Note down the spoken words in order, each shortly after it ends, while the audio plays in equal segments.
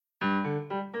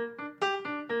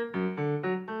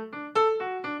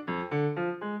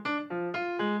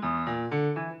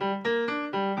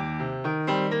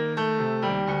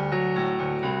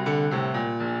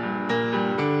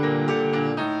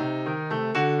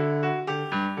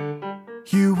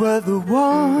were the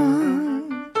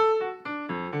one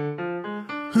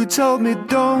who told me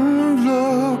don't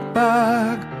look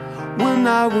back when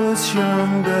I was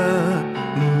younger.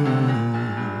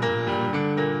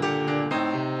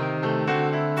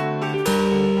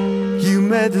 You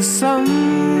made the sun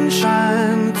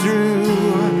shine through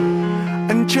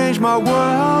and change my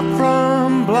world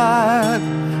from black.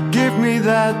 Give me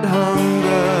that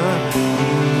hunger.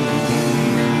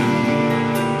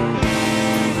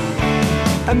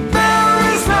 And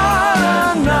there is not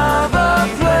another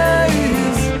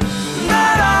place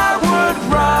that I would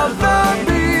rather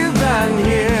be than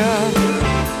here.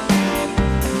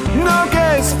 No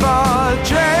case for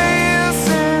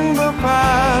chasing the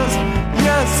past.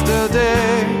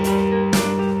 Yesterday,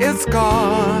 it's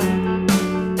gone.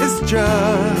 It's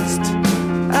just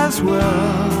as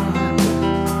well.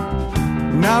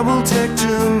 Now we'll take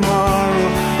tomorrow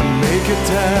and make it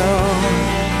tell.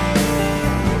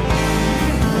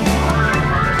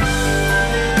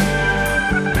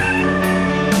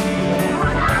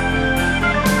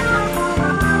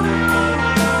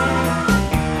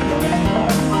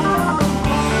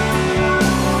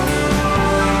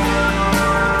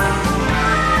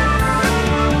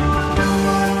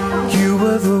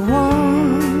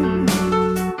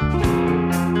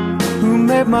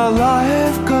 My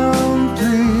life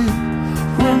complete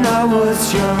when I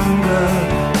was younger.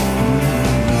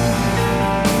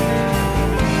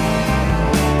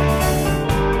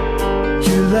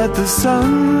 You let the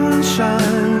sun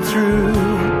shine through.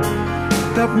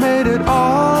 That made it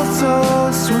all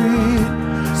so sweet.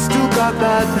 Still got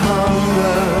that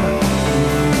hunger.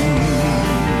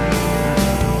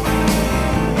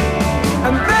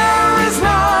 And there is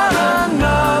not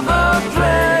another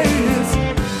place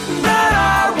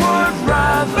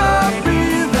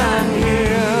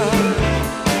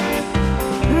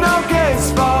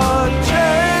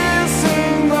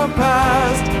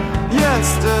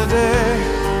yesterday,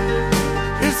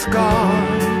 it's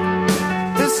gone,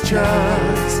 it's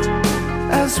just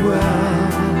as well.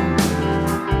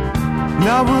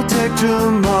 Now we'll take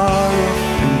tomorrow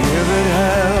and give it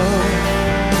hell.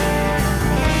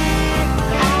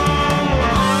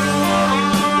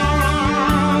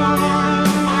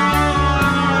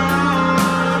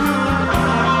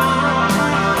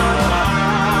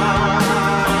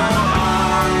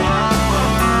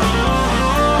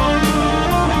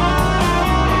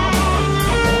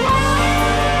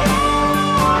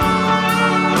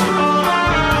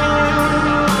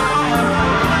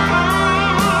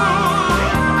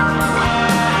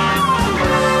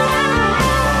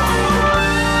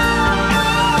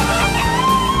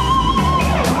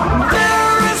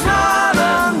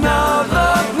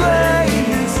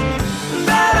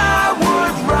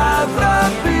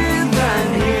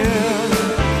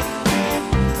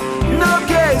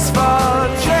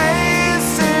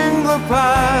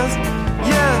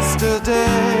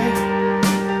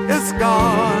 It's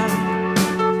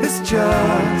gone, it's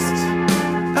just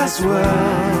as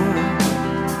well.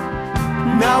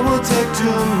 Now we'll take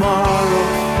tomorrow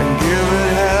and give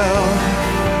it hell.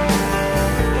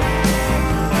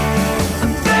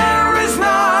 And there is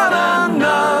not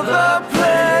another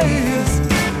place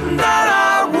that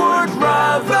I would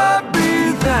rather be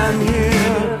than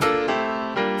here.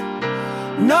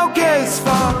 No case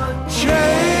for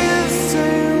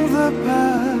chasing the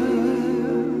past.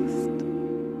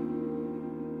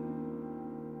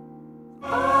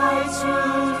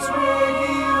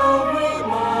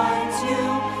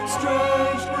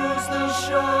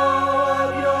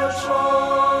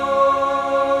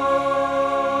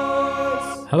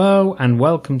 Hello and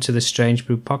welcome to the Strange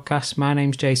Brew podcast. My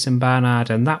name's Jason Barnard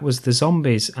and that was the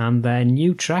Zombies and their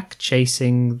new track,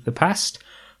 Chasing the Past,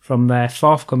 from their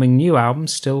forthcoming new album,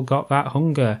 Still Got That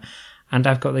Hunger. And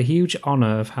I've got the huge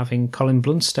honour of having Colin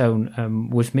Blunstone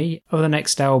with me. Over the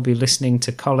next hour, I'll be listening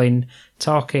to Colin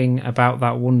talking about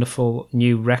that wonderful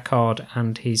new record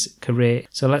and his career.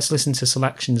 So let's listen to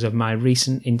selections of my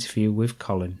recent interview with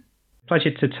Colin.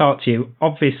 Pleasure to talk to you.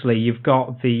 Obviously, you've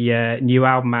got the new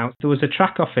album out. There was a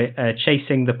track off it,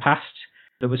 Chasing the Past,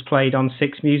 that was played on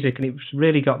Six Music, and it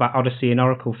really got that Odyssey and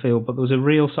Oracle feel, but there was a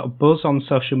real sort of buzz on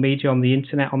social media, on the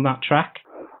internet, on that track.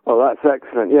 Oh, that's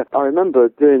excellent. Yeah, I remember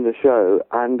doing the show,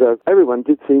 and everyone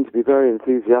did seem to be very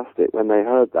enthusiastic when they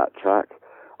heard that track.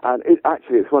 And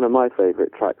it's one of my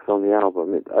favourite tracks on the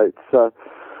album.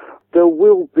 There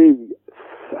will be,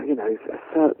 a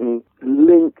certain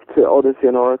link to Odyssey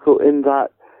and Oracle in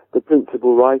that the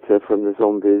principal writer from the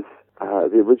Zombies,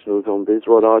 the original Zombies,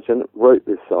 Rod Argent, wrote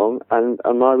this song, and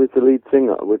I was the lead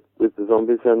singer with the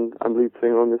Zombies, and I'm lead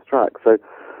singer on this track. So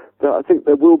I think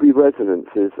there will be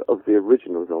resonances of the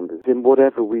original Zombies in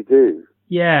whatever we do.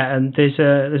 Yeah, and there's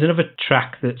another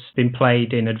track that's been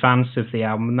played in advance of the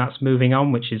album, and that's Moving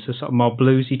On, which is a sort of more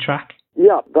bluesy track.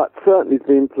 Yeah, that's certainly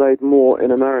been played more in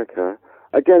America.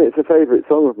 Again, it's a favourite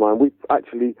song of mine.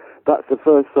 That's the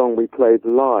first song we played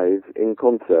live in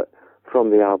concert from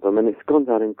the album, and it's gone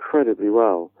down incredibly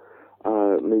well.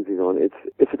 Moving On.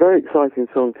 It's a very exciting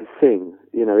song to sing.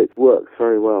 You know, it works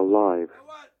very well live.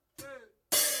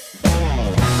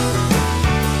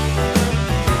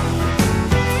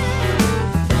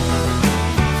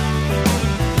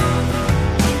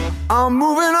 I'm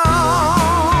moving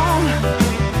on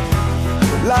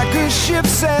like a ship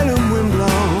sailing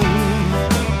windblown.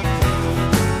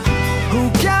 Who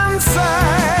can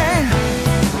say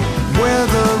where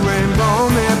the rainbow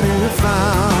may be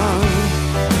found?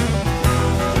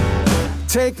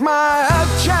 Take my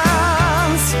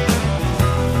chance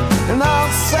and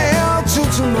I'll sail till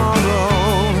tomorrow.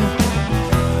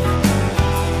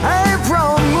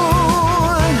 April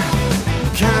moon,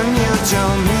 can you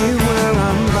tell me where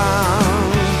I'm bound?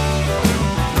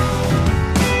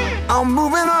 I'm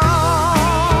moving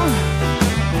on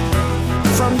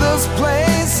from this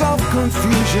place of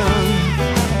confusion.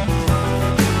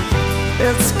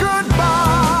 It's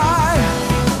goodbye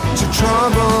to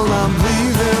trouble I'm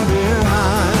leaving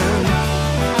behind.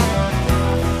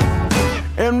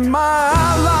 In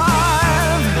my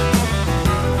life,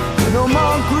 no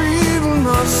more grief,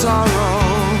 no sorrow.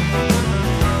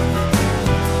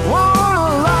 Won't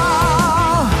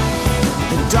allow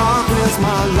the darkness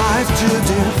my life to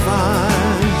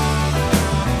define.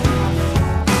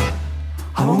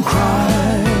 I won't cry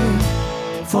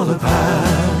for the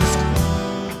past,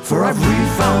 for I've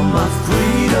refound my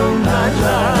freedom at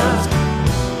last.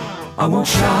 I won't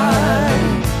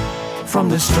shy from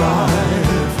the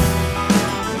strife.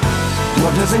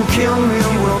 What doesn't kill me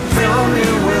will fill me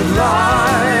with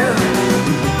life.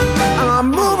 And I'm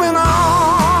moving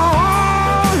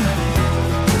on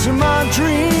to my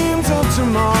dreams of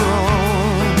tomorrow.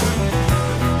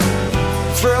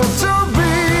 Thrilled to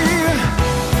be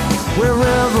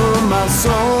wherever my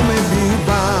soul may be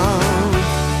bound.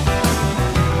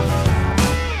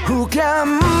 Who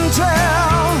can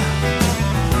tell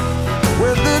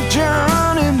where the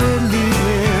journey may lead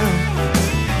me?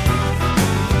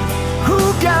 Who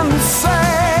can say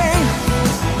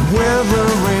where the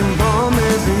rainbow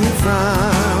may be found?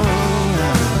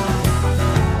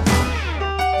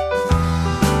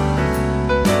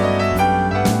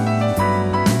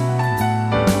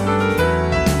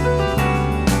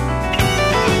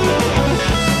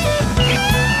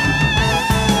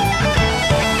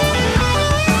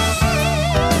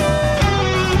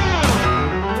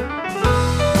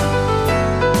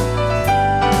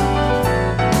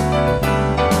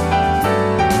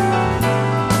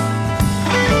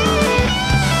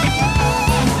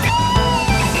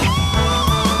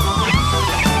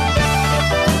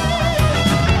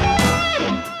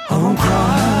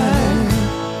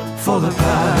 For the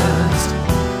past,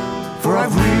 for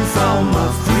I've refound my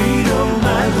freedom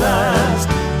at last.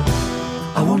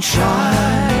 I won't shy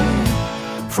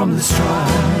from the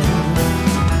strife.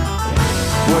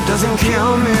 What doesn't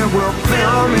kill me will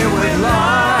fill me with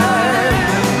life.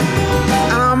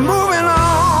 And I'm moving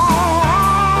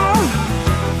on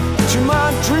to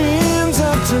my dreams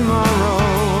of tomorrow.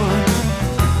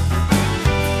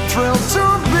 Thrilled to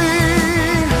be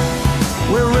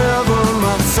wherever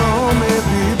my soul may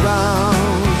be bound.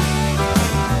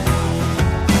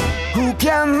 Who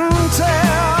can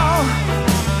tell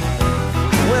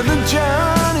where the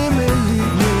journey may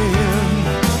lead me?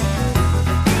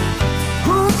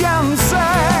 Who can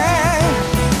say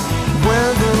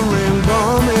where the rainbow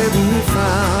may be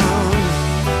found?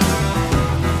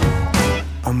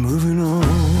 I'm moving on.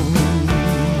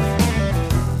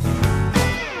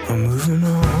 I'm moving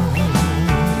on.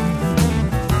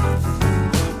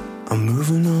 I'm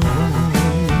moving on.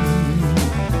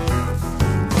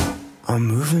 I'm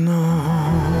moving on.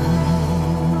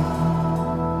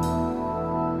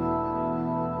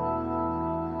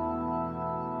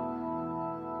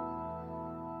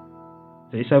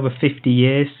 It's over 50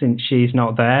 years since She's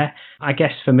Not There. I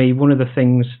guess for me, one of the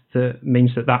things that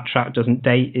means that track doesn't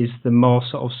date is the more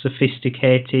sort of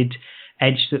sophisticated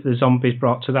edge that the Zombies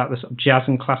brought to that, the sort of jazz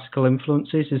and classical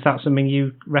influences. Is that something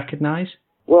you recognise?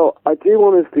 Well, I do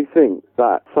honestly think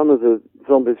that some of the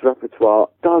Zombies repertoire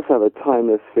does have a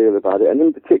timeless feel about it, and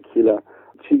in particular,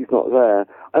 She's Not There.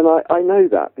 And I know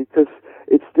that because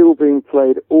it's still being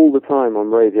played all the time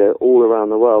on radio all around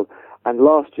the world. And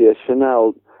last year,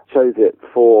 Chanel chose it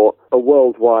for a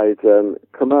worldwide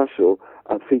commercial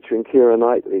featuring Keira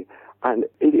Knightley. And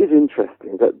it is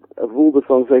interesting that of all the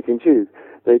songs they can choose,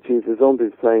 they choose the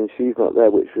Zombies playing She's Not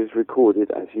There, which was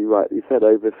recorded, as you rightly said,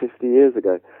 over 50 years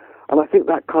ago. And I think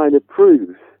that kind of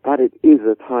proves that it is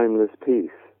a timeless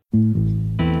piece.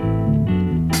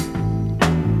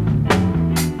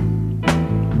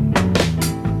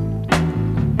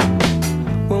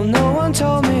 Well, no one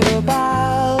told me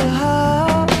about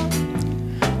her,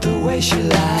 the way she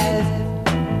lied.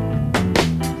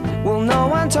 Well, no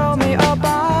one told me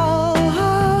about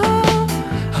her,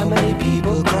 how many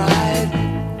people cried.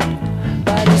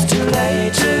 But it's too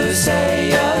late to say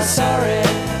you're sorry.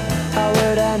 How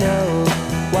would I know?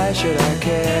 Why should I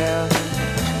care?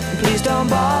 Please don't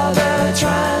bother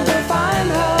trying to find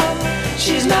her.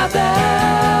 She's not there.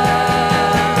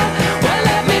 Well,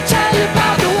 let me tell you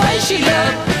about the way she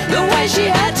looked, the way she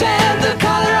had tan, the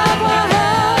color of her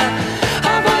hair.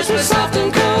 Her voice was soft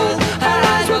and cool, her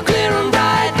eyes were clear and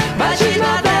bright, but she's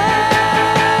not there.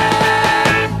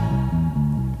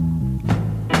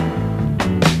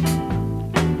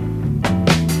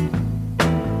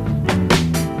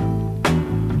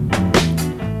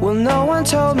 Well, no one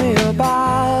told me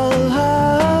about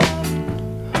her.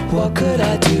 What could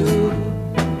I do?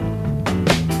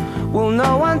 Well,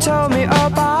 no one told me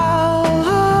about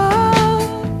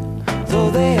her, though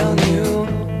they all knew.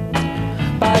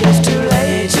 But it's too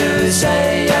late to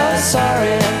say you're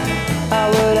sorry. How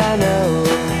would I know?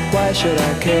 Why should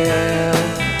I care?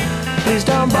 Please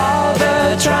don't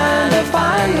bother trying to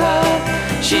find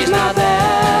her. She's not there.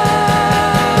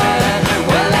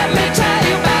 Well, let me tell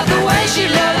you about the way she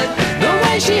looked, the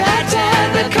way she had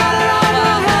tan, the color of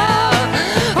her hair.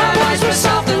 Her voice was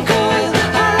soft and cool,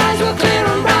 her eyes were clear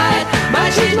and bright,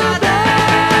 but she's not there.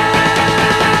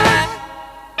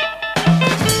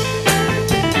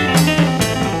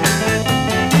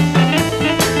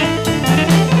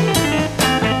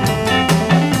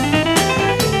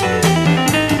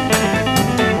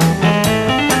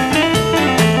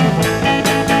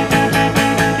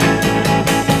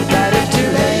 But it's too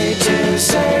late to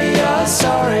say you're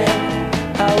sorry.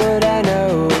 How would I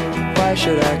know? Why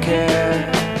should I care?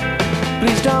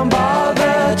 Please don't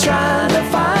bother trying to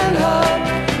find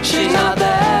her. She's not there.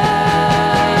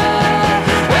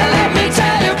 Well, let me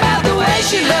tell you about the way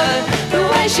she looked, the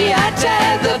way she had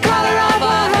tan, the color of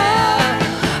her hair.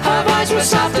 Her voice was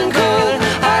soft and cool,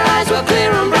 her eyes were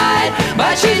clear and bright,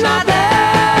 but she's not there.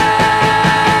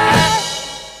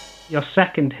 Your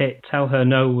second hit, Tell Her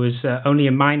No, was only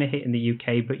a minor hit in the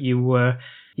UK, but you were,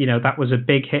 that was a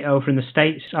big hit over in the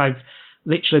States. I've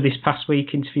literally this past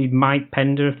week interviewed Mike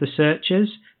Pender of The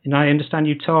Searchers, and I understand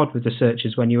you toured with The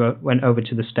Searchers when you went over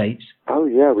to the States. Oh,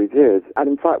 yeah, we did. And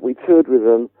in fact, we toured with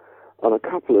them on a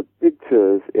couple of big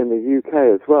tours in the UK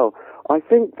as well. I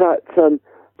think that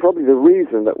probably the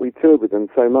reason that we toured with them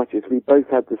so much is we both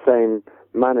had the same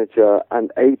manager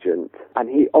and agent, and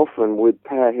he often would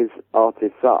pair his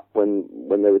artists up when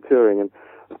they were touring. And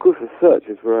of course, The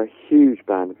Searchers were a huge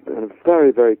band and a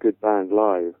very, very good band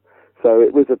live. So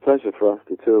it was a pleasure for us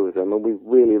to tour with them, and we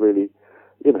really, really,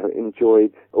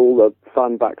 enjoyed all the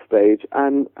fun backstage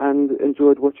and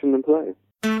enjoyed watching them play.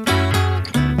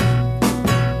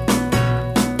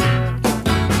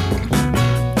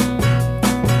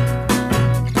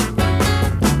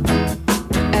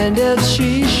 And if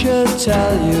she should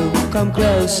tell you, come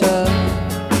closer.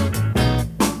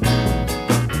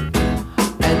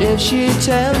 And if she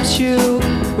tempts you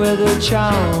with her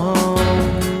charms,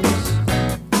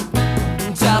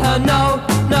 tell her no,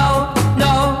 no,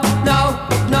 no, no,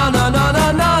 no, no, no,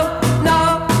 no, no.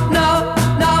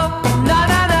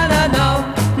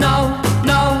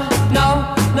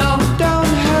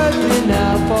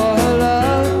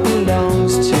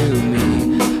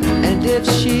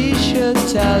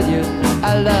 Tell you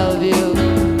I love you,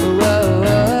 whoa,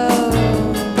 whoa.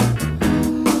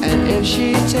 And if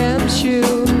she tempts you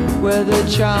with her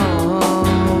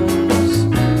charms,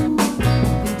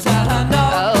 tell her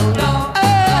no, no,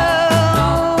 oh,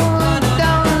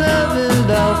 don't live in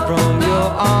love from your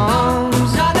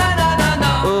arms.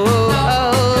 Oh, oh,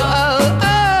 oh,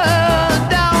 oh,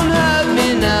 don't hurt me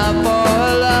now, for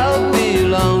her love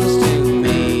belongs to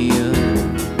me.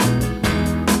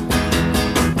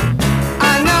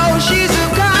 She's the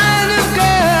kind of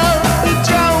girl who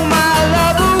throw my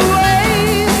love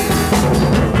away,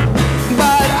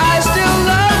 but I still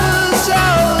love her, so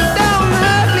don't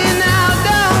hurt me now,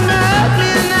 don't hurt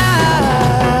me now.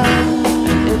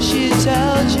 If she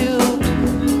tells you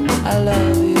I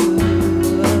love you,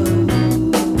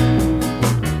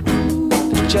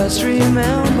 just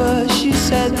remember she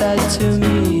said that to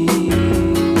me.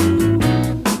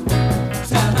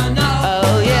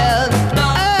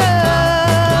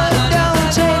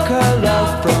 Take her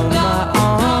love from my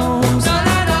arms. Oh,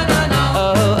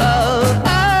 oh,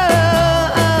 oh.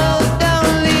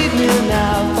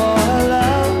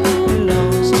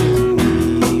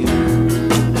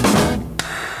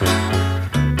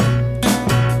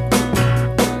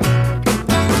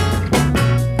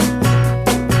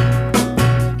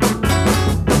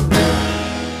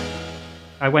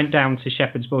 I went down to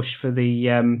Shepherd's Bush for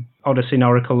the Odyssey and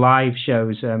Oracle live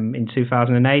shows in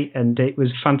 2008, and it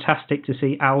was fantastic to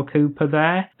see Al Cooper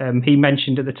there. He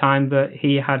mentioned at the time that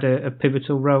he had a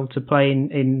pivotal role to play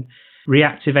in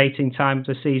reactivating Time of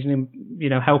the Season and, you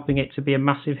know, helping it to be a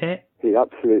massive hit. He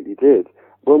absolutely did.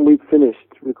 When we finished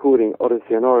recording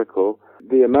Odyssey and Oracle,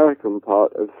 the American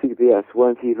part of CBS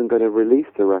weren't even going to release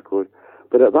the record.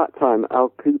 But at that time, Al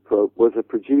Cooper was a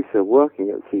producer working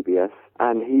at CBS,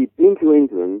 and he'd been to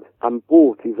England and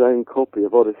bought his own copy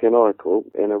of Odyssey and Oracle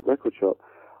in a record shop.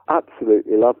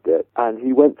 Absolutely loved it. And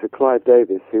he went to Clive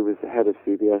Davis, who was the head of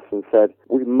CBS, and said,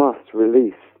 "We must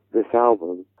release this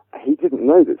album." He didn't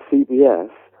know that CBS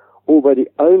already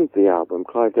owned the album.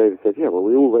 Clive Davis said, "Yeah, well,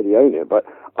 we already own it, but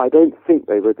I don't think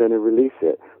they were going to release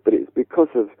it." But it's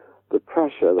because of the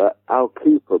pressure that Al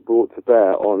Cooper brought to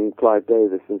bear on Clive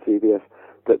Davis and CBS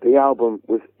that the album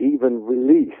was even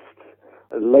released.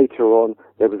 Later on,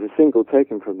 there was a single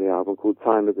taken from the album called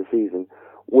Time of the Season,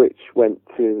 which went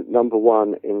to number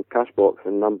 1 in Cashbox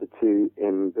and number 2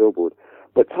 in Billboard.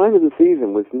 But Time of the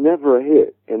Season was never a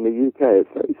hit in the UK. It's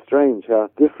very strange how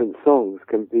different songs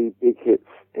can be big hits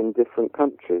in different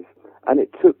countries. And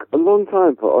it took a long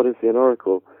time for Odyssey and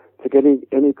Oracle to get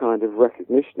any kind of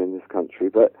recognition in this country.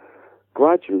 But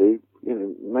gradually, you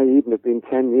know, may even have been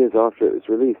 10 years after it was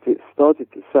released, it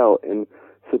started to sell in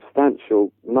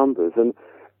substantial numbers. And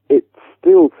it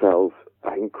still sells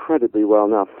incredibly well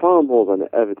now, far more than it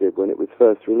ever did when it was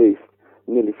first released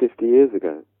nearly 50 years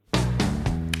ago.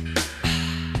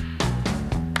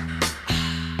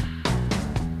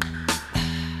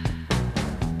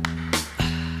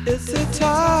 It's the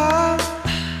time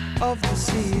of the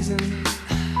season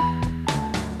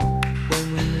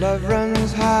when love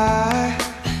runs high.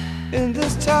 In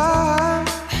this time,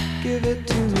 give it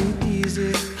to me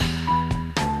easy,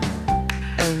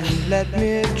 and let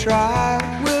me try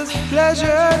with pleasured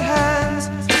hands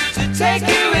to take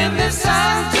you in the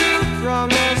sun to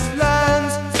promised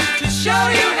lands, to show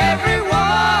you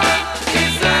everyone.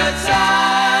 It's the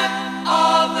time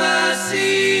of the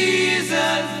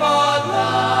season for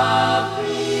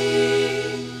loving.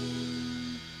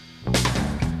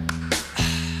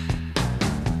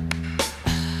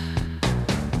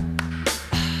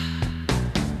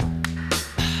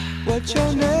 What's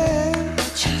your name?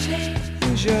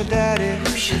 Who's your daddy?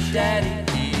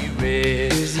 He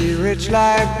rich. Is he rich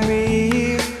like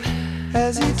me?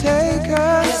 Has he take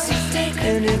us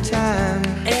anytime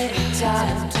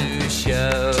to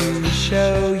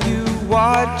show you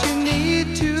what you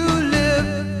need to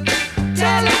live?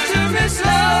 Tell it to me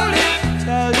slowly.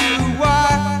 Tell you why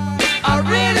I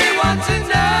really want to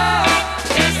know.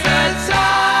 It's the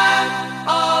time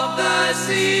of the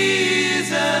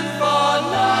season for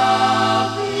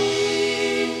loving.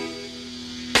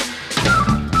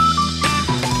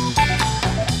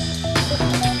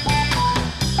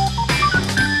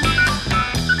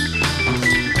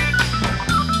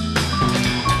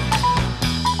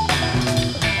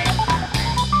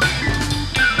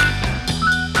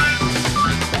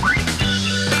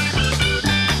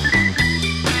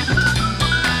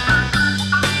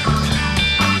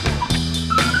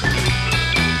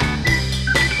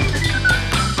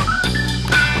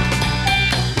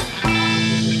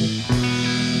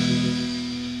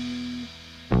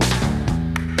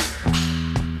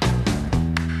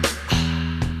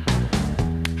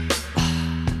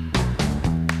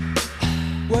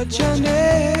 What's your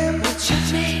name?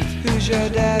 Who's your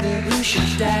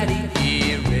daddy?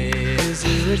 He rich. Is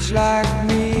he rich like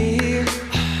me?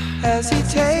 Has he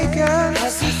taken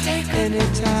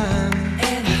anytime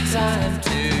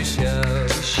to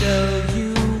show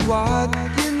you what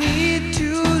you need to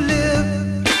live?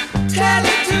 Tell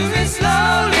it to me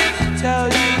slowly. Tell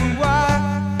you why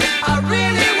I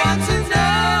really want to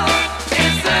know.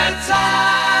 It's the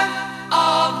time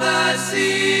of the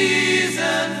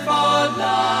season for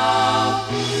loving.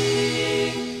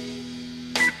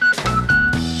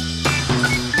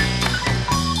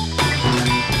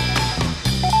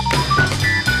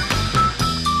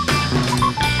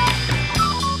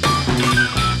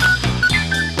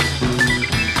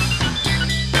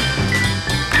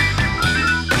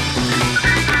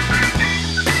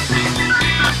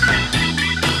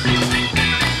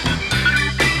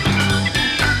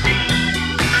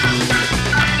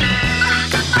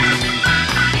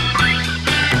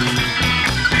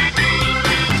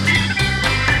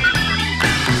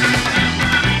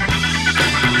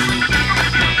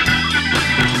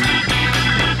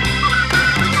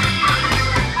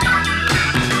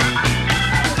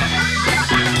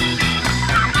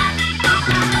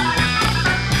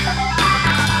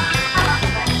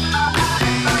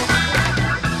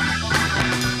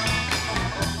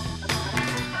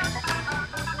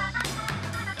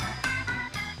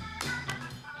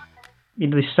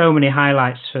 there's so many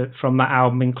highlights from that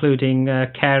album, including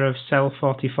Care of Cell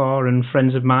 44 and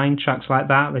Friends of Mine, tracks like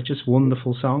that. They're just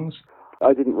wonderful songs.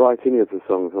 I didn't write any of the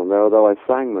songs on there, although I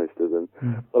sang most of them.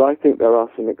 But I think there are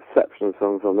some exceptional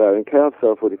songs on there, and Care of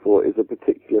Cell 44 is a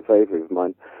particular favourite of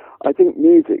mine. I think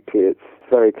musically it's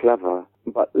very clever,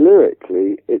 but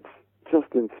lyrically it's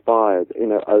just inspired.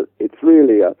 It's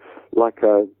really like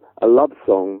a love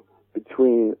song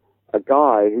between a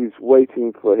guy who's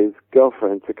waiting for his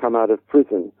girlfriend to come out of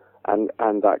prison and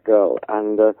that girl.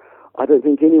 And I don't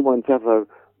think anyone's ever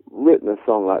written a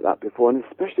song like that before, and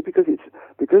especially because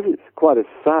it's quite a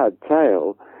sad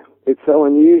tale. It's so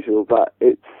unusual, but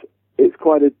it's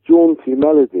quite a jaunty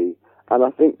melody, and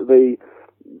I think the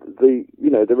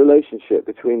relationship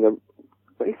between the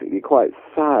basically quite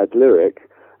sad lyric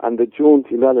and the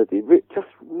jaunty melody just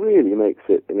really makes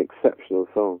it an exceptional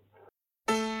song.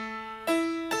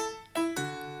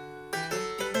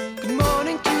 Good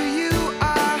morning to you,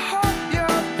 I hope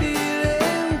you're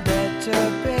feeling better,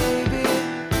 baby.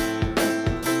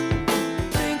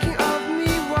 Thinking of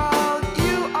me while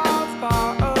you are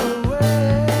far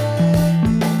away.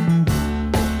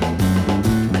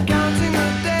 Counting the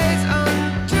days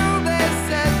until they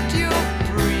set you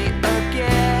free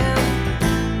again.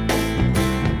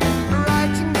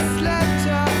 Writing this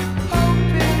letter,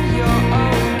 hoping you're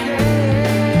okay.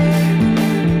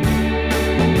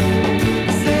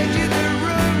 Send you the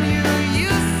room you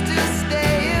used to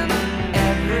stay in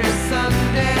every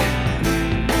Sunday.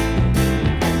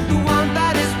 The one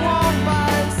that is warmed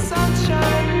by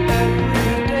sunshine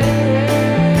every day.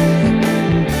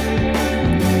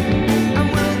 And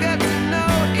we'll get to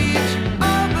know each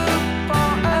other for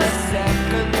a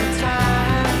second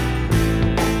time.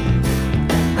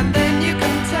 And then you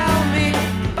can tell me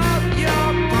about your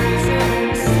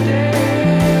prison stay.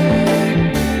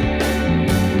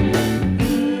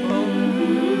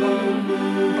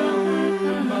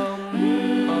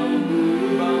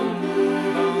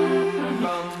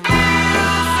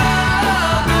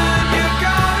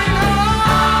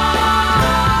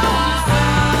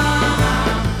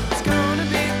 It's gonna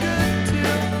be good to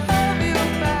have you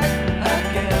back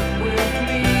again with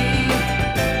me.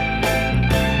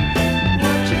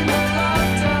 Watching the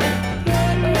laughter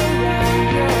play around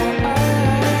your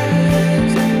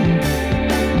eyes.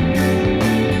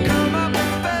 Come up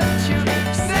and fetch you,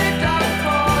 saved up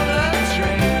for the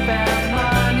train fare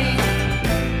money.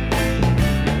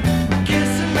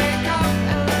 Kiss and make up,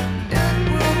 and it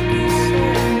will be so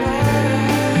nice.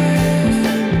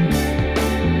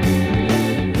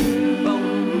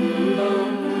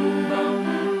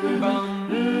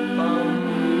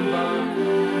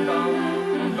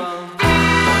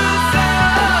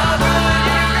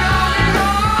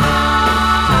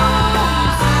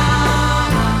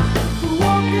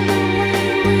 Walking away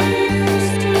we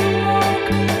used to walk,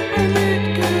 and it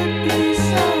could be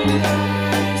so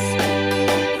nice.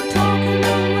 Talking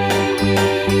away we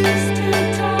used to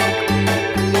talk,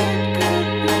 and it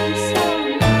could be so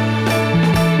nice.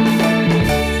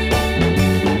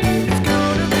 It's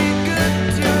gonna be good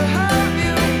to have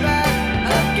you back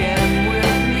again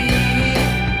with me.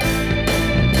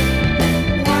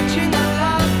 Watching the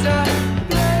laughter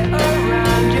play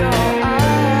around your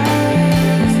eyes.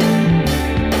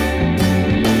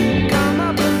 Come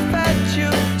up and fetch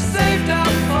you, saved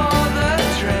up for the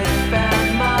train fare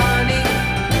money.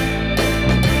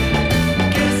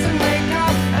 Kiss and make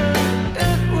up, and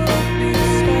it will be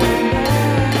so nice.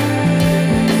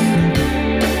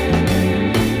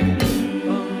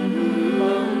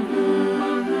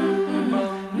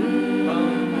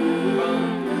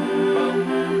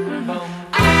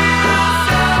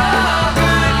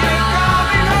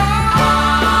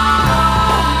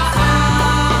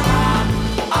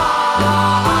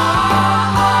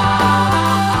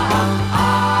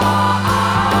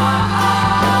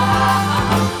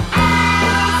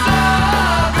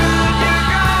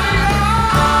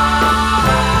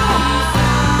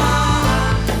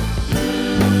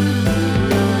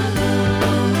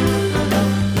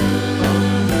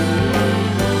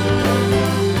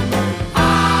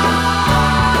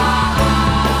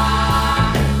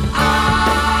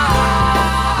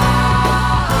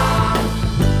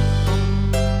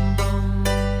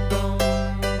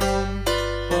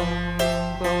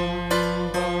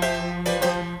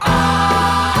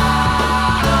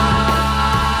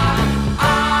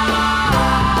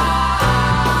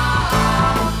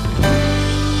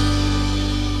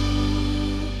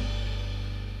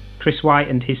 Chris White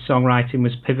and his songwriting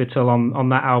was pivotal on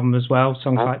that album as well.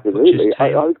 Songs Absolutely. like Butcher's I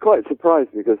Tale. was quite surprised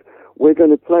because we're going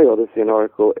to play Odyssey and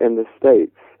Oracle in the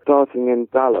States, starting in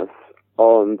Dallas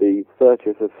on the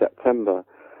 30th of September.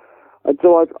 And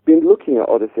so I've been looking at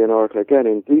Odyssey and Oracle again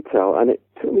in detail, and it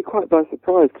took me quite by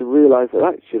surprise to realise that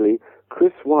actually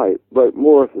Chris White wrote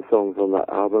more of the songs on that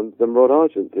album than Rod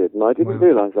Argent did, and I didn't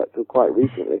realise that till quite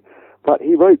recently. But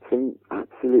he wrote some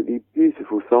absolutely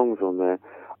beautiful songs on there.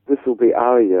 This Will Be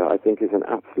Our Year, I think, is an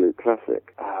absolute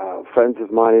classic. Friends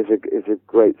of Mine is a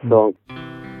great song.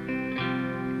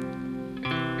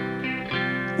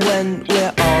 When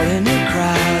we're all in a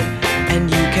crowd and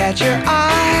you catch your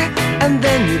eye and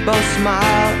then you both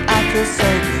smile, I feel so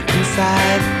good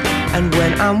inside. And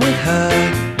when I'm with her,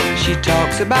 she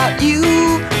talks about you,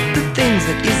 the things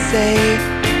that you say,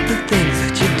 the things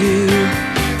that you do.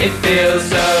 It feels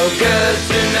so good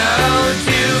to know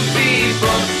two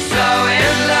people so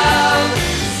in love,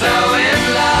 so in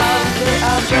love. They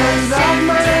are friends of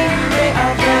mine, they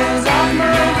are friends of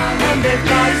mine, and they've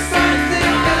got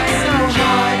something that's so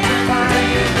hard to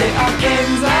find. They are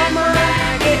friends of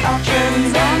mine, they are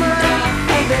friends of mine,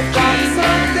 and they've got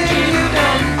something you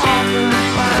don't often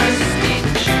find.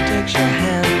 She takes your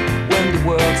hand when the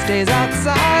world stays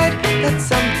outside. That's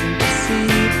something to see,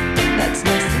 that's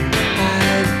nothing to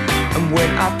hide. And when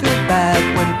I feel bad,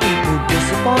 when people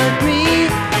disappoint me,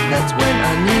 that's when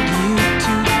I need you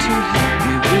to help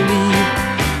me believe.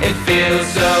 It feels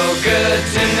so good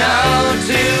to know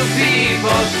two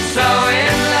people so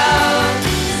in love,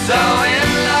 so in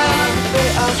love. They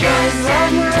are friends of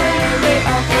mine, they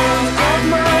are friends of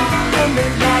mine, and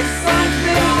they've got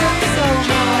something that's so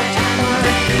hard to find.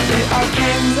 They are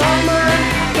friends of mine,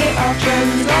 they are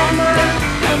friends of mine,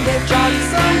 and they've got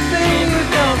something you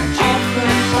don't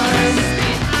often find.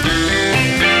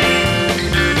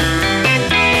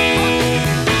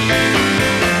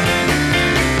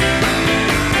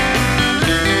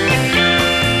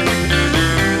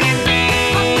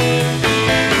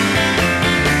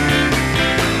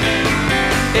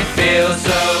 It feels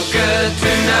so good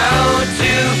to know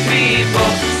two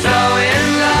people so in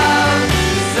love,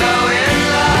 so in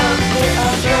love. They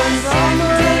are friends of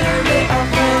mine, they are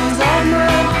friends of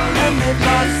mine, and they've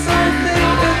got something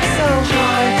that's so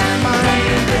hard to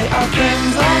find. They are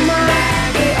friends of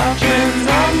mine, they are friends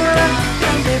of mine,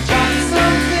 and they've got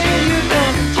something you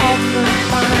don't often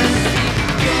find.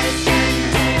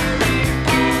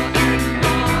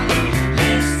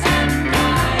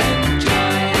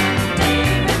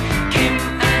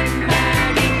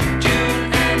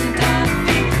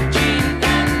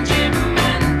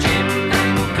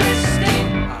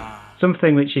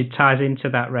 Something which it ties into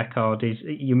that record is,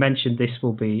 you mentioned This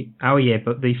Will Be Our Year,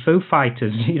 but the Foo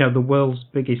Fighters, the world's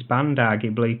biggest band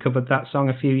arguably, covered that song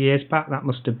a few years back. That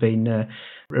must have been a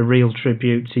real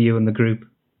tribute to you and the group.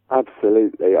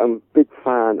 Absolutely. I'm a big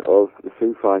fan of the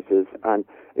Foo Fighters, and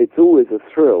it's always a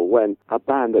thrill when a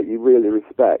band that you really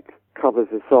respect covers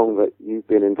a song that you've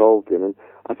been involved in. And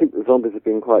I think the Zombies have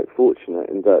been quite fortunate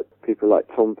in that people like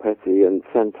Tom Petty and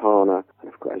Santana,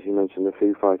 and of course, as you mentioned, the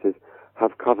Foo Fighters,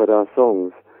 have covered our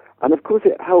songs. And of course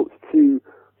it helps to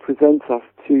present us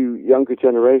to younger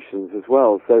generations as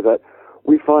well, so that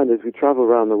we find as we travel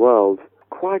around the world,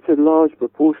 quite a large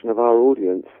proportion of our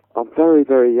audience are very,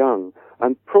 very young,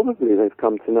 and probably they've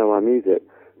come to know our music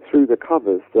through the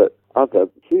covers that other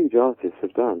huge artists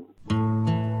have done.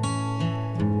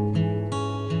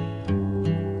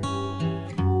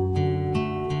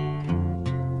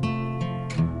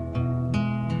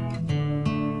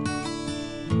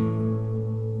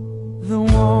 The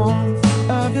warmth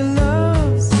of your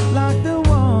love's like the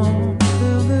warmth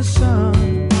of the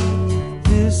sun.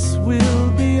 This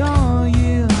will be our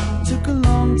year. Took a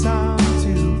long time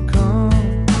to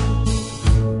come.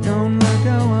 Don't let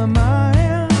go of my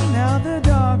hand. Now the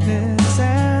darkness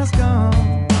has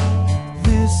gone.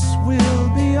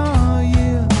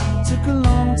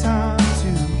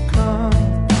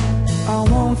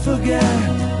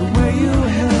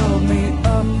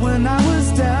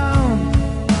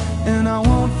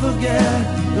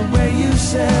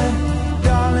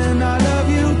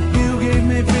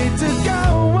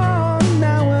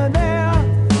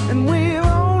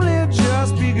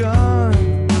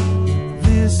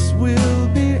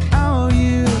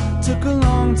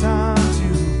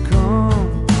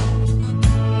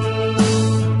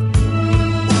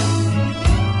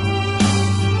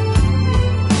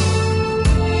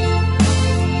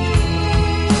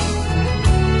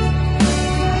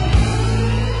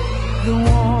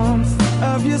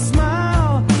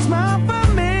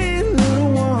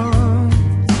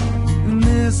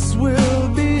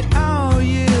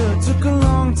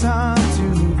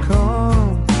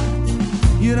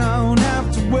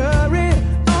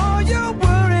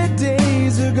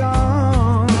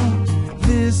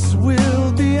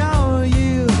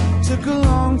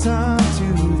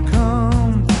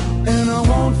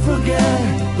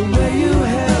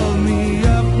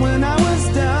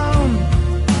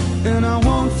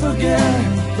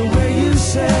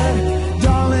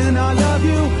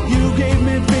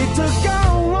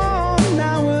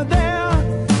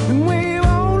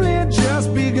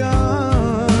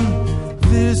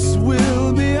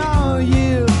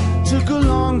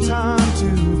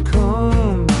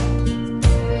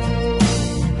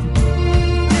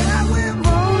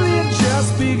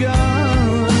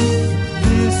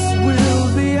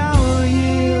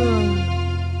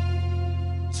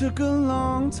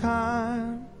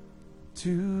 time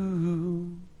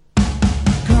to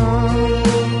come.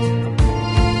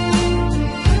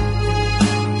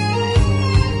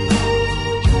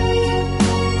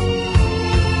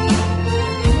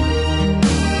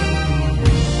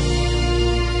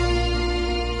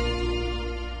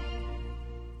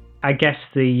 I guess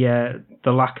the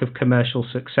lack of commercial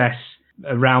success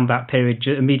around that period,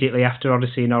 immediately after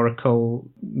Odyssey and Oracle,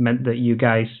 meant that you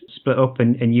guys split up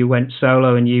and you went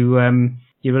solo and you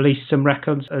released some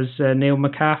records as Neil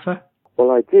MacArthur.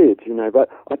 Well, I did, but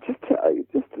I just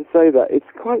to say that it's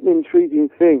quite an intriguing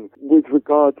thing with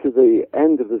regard to the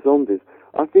end of the Zombies.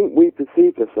 I think we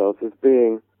perceived ourselves as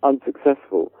being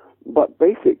unsuccessful, but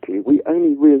basically we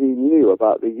only really knew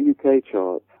about the UK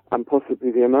charts and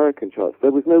possibly the American charts.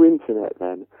 There was no internet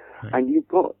then, right. And you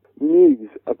got news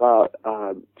about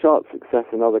chart success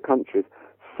in other countries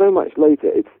so much later.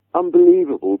 It's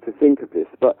unbelievable to think of this,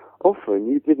 but often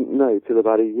you didn't know till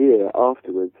about a year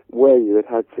afterwards where you had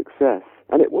had success.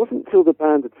 And it wasn't till the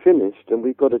band had finished and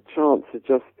we got a chance to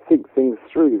just think things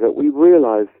through that we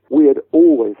realized we had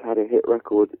always had a hit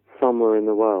record somewhere in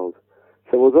the world.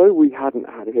 So although we hadn't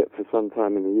had a hit for some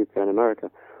time in the UK and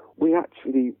America, we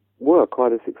actually were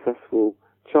quite a successful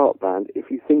chart band if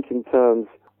you think in terms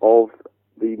of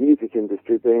the music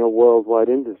industry being a worldwide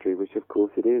industry, which of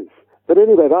course it is. But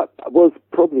anyway, that was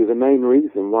probably the main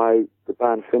reason why the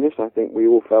band finished. I think we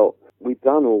all felt we'd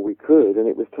done all we could and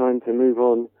it was time to move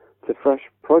on to fresh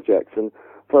projects. And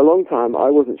for a long time I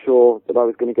wasn't sure that I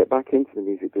was going to get back into the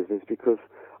music business because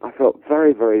I felt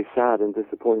very, very sad and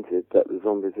disappointed that the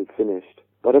Zombies had finished.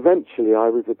 But eventually I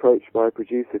was approached by a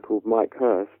producer called Mike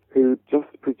Hurst, who just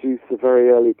produced the very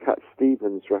early Cat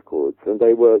Stevens records, and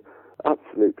they were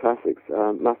absolute classics,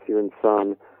 Matthew and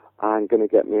Son, and Gonna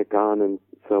Get Me a Gun, and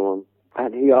so on.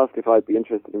 And he asked if I'd be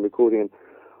interested in recording, and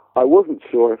I wasn't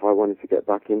sure if I wanted to get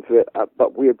back into it,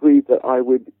 but we agreed that I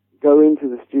would go into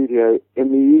the studio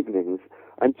in the evenings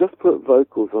and just put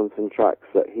vocals on some tracks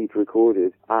that he'd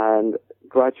recorded, and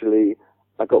gradually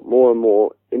I got more and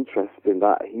more interested in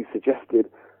that. He suggested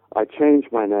I change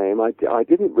my name. I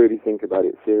didn't really think about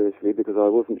it seriously because I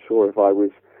wasn't sure if I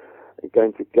was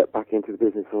going to get back into the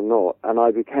business or not. And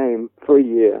for a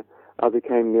year, I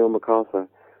became Neil MacArthur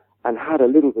and had a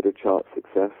little bit of chart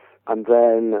success, and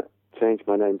then changed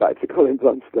my name back to Colin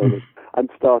Blunstone and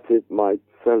started my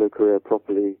solo career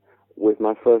properly with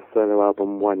my first solo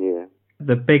album, 1 Year.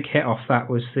 The big hit off that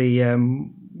was the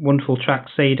wonderful track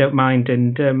Say You Don't Mind,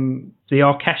 and the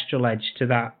orchestral edge to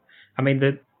that. I mean,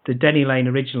 the Denny Lane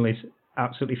original is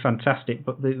absolutely fantastic,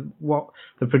 but the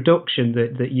production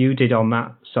that you did on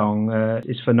that song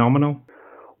is phenomenal.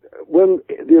 When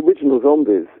the original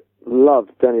Zombies loved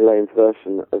Denny Lane's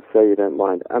version of Say You Don't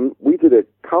Mind, and we did a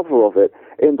cover of it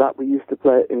in that we used to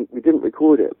play it we didn't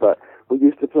record it, but we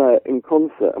used to play it in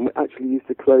concert, and we actually used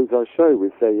to close our show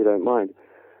with Say You Don't Mind.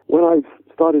 When I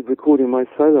started recording my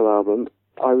solo album,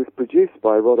 I was produced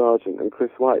by Rod Argent and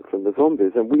Chris White from the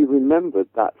Zombies, and we remembered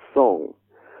that song.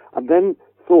 And then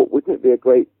thought, wouldn't it be a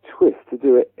great twist to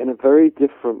do it in a very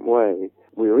different way?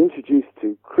 We were introduced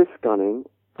to Chris Gunning,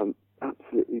 an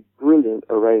absolutely brilliant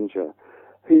arranger,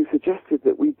 who suggested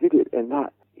that we did it in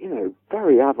that,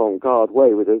 very avant-garde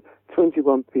way with a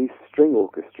 21-piece string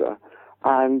orchestra.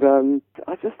 And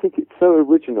I just think it's so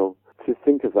original to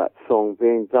think of that song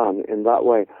being done in that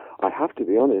way. I have to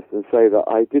be honest and say that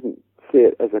I didn't see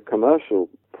it as a commercial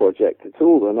project at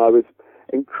all, and I was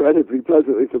incredibly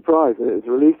pleasantly surprised when it was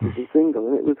released as a single,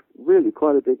 and it was really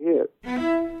quite a big hit.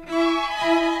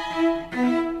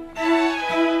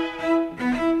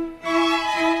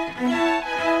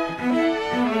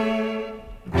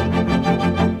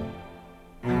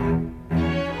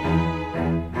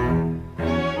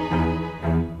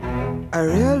 I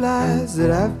realize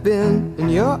that I've been, in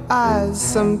your eyes,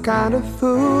 some kind of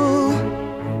fool.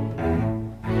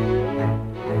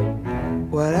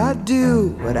 What I do,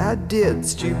 what I did,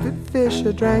 stupid fish,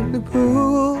 I drank the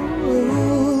pool.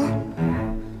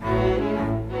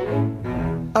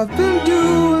 I've been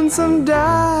doing some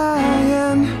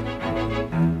dying,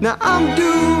 now I'm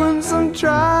doing some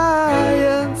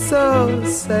trying. So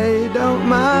say you don't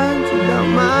mind,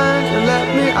 and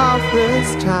let me off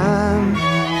this time.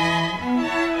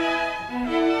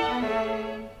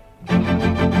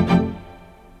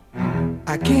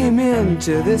 I came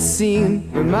into this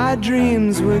scene when my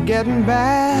dreams were getting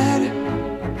bad.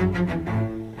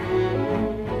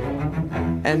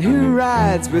 And who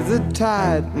rides with the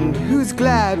tide, and who's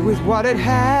glad with what it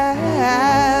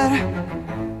had?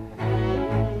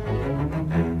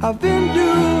 I've been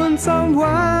doing some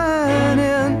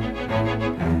whining,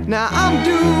 Now I'm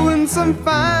doing some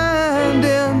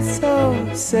finding, so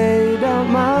say don't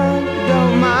mind,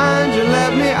 you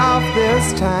let me off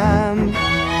this time.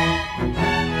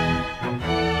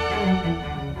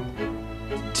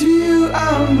 To you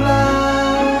I'm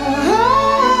blind,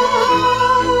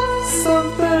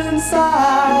 something inside,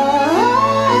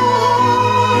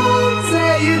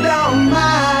 say you don't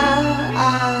mind.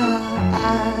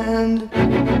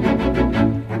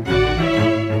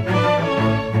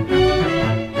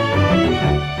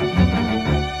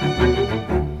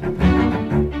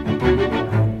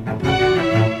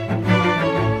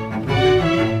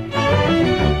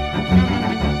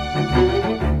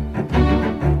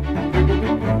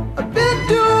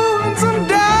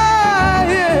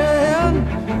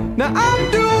 Now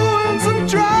I'm doing some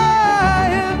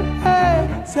trying.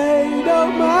 Hey, say you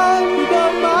don't mind, you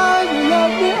let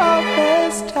me off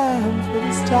this time. For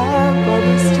this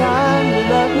time, you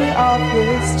let me off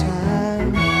this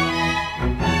time.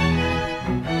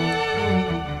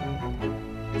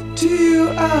 To you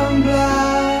I'm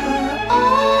blind,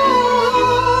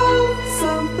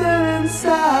 something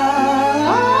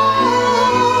inside,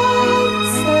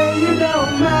 say you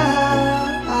don't mind.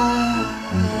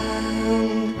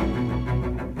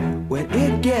 When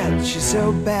it gets you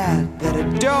so bad that a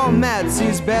doormat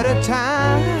sees better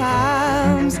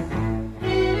times,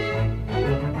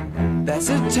 that's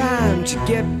the time to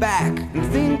get back and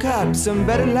think up some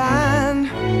better line.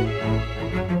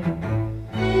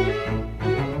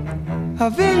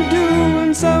 I've been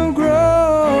doing some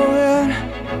growing,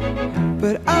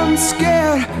 but I'm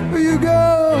scared where you're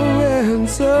going.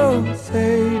 So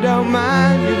say you don't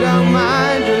mind, you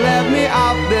let me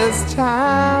off this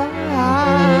time.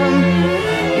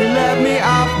 You let me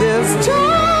off this time.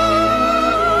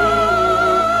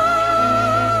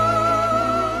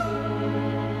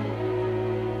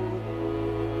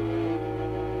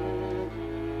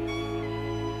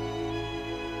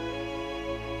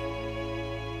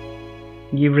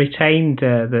 You retained,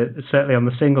 certainly on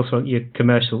the singles front, your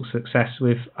commercial success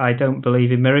with I Don't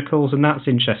Believe in Miracles, and that's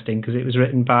interesting because it was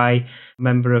written by a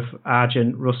member of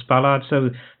Argent, Russ Ballard.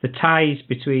 So the ties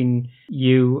between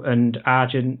you and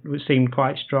Argent seemed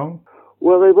quite strong.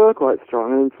 Well, they were quite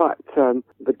strong. And in fact,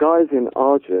 the guys in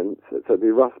Argent, so it'd be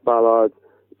Russ Ballard,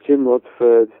 Jim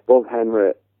Rodford, Bob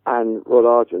Henry, and Rod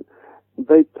Argent,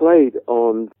 they played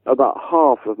on about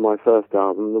half of my first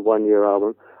album, the 1 year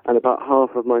album, and about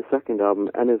half of my second album,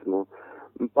 Ennismore.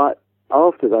 But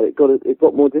after that, it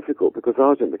got more difficult because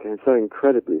Argent became so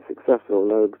incredibly successful, and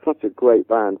they were such a great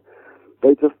band.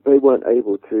 They weren't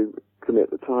able to commit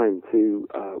the time to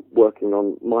working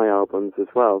on my albums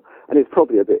as well. And it's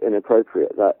probably a bit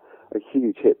inappropriate that a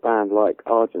huge hit band like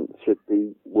Argent should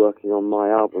be working on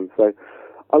my album. So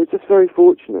I was just very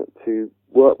fortunate to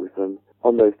work with them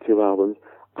on those two albums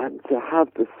and to have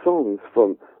the songs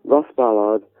from Russ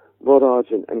Ballard, Rod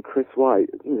Argent and Chris White,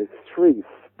 three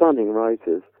stunning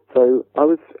writers. So I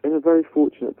was in a very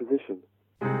fortunate position.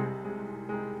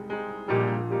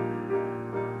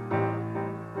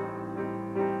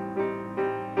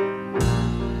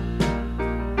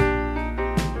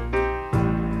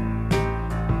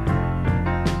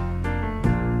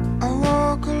 I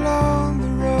walk along the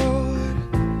road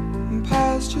and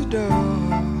past your door.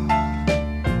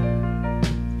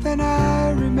 Then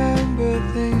I remember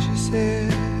things you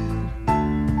said.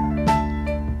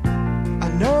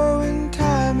 No, in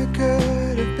time it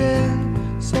could have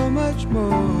been so much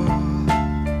more.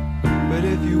 But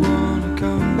if you want to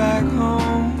come back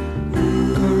home,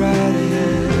 go right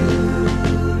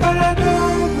ahead. But I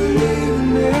don't believe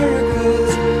in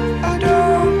miracles, I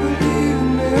don't believe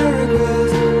in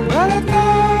miracles. But I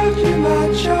thought you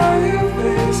might show your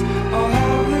face or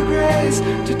have the grace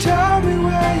to tell me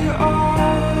where you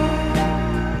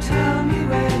are. Tell me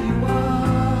where you are.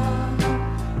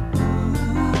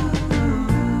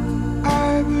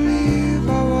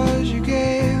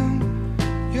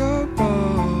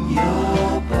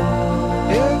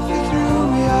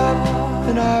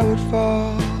 I would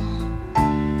fall.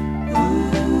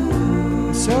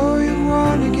 So you've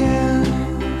won again,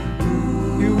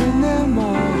 you win them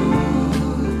all.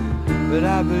 But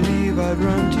I believe I'd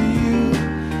run to you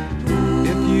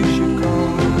if you should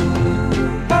call.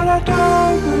 But I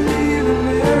don't believe in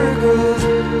miracles,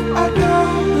 I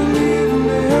don't believe in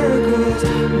miracles.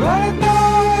 But I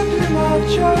thought you might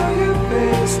show your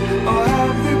face or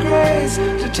have the grace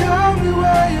to tell me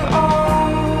where you are.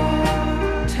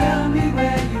 Tell me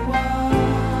where you are.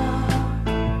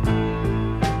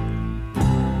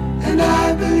 And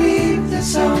I believe that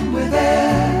somewhere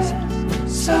there's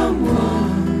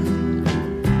someone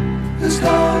who's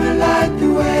gonna light the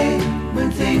way when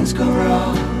things go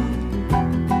wrong.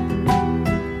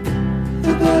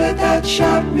 bullet that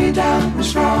shot me down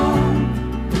was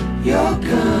from your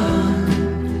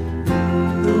gun.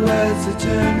 The words that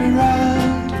turned me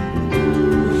round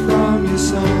were from your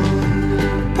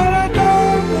song. But I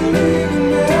don't believe in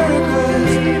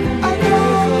miracles. I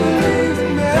don't believe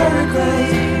in miracles.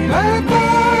 Maybe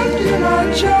you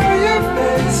might show your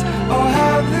face or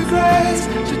have the grace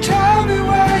to tell me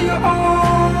where you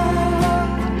are.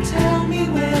 Tell me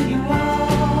where you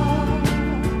are.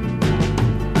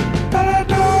 But I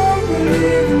don't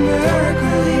believe in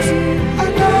miracles. I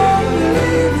don't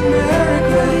believe in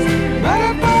miracles.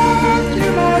 Maybe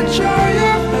you might show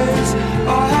your face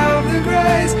or have the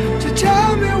grace to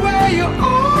tell me where you are.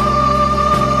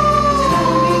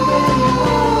 Tell me where you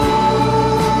are.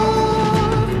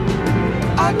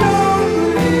 I don't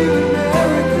believe in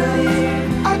miracles.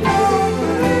 I don't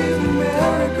believe in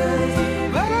miracles.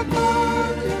 But I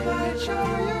thought you might show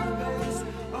your face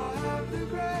or have the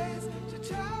grace to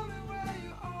tell me where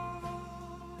you are.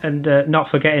 And not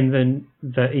forgetting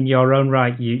that in your own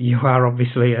right, you are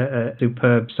obviously a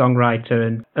superb songwriter.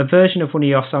 And a version of one of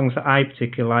your songs that I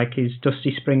particularly like is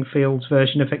Dusty Springfield's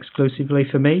version of Exclusively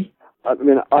for Me. I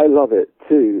mean, I love it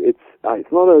too. It's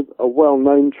not a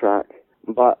well-known track,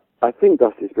 but I think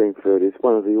Dusty Springfield is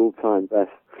one of the all-time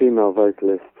best female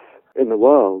vocalists in the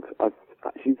world.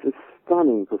 She's a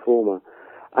stunning performer,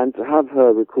 and to have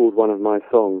her record one of my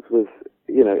songs was,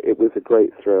 it was a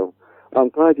great thrill. I'm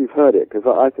glad you've heard it because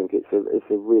I think it's a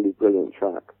really brilliant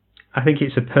track. I think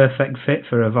it's a perfect fit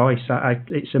for her voice.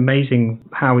 It's amazing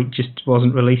how it just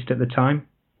wasn't released at the time.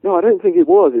 No, I don't think it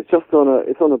was. It's just on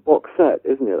a box set,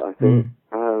 isn't it? I think.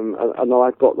 And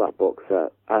I've got that box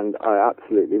set, and I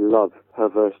absolutely love her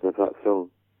version of that song.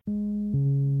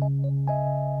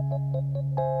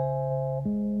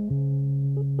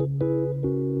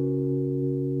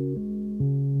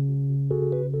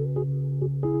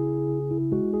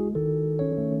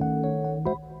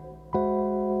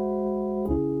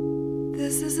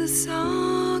 This is a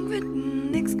song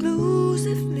written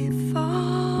exclusively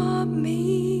for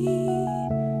me.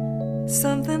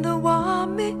 Something to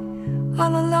warm me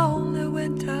on a lonely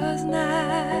winter's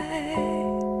night.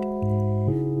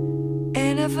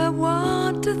 And if I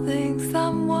want to think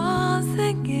someone's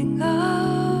thinking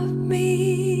of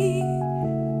me,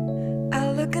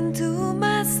 I look into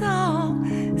my song,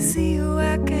 see who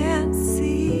I can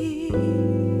see.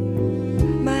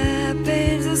 My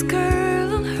pains is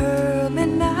curl and hurl me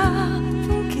now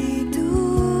from key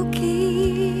to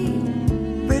key,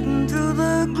 written through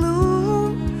the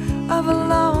gloom of a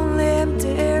lonely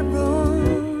empty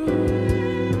room.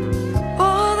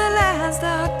 All the lines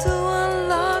start to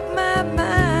unlock my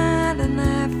mind and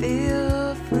I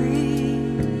feel free.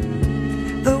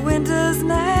 The winter's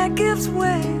night gives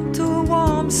way to a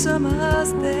warm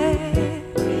summer's day.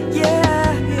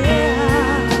 Yeah, yeah.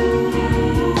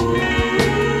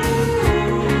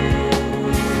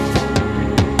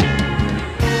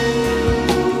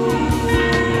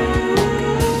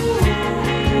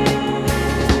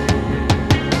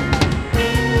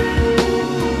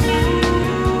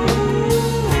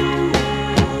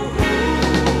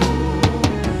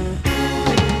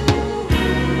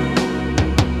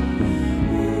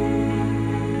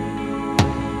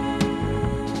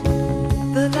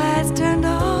 The lights turned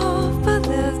off, but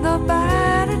there's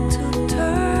nobody to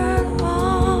turn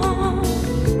on.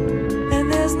 And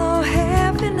there's no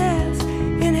happiness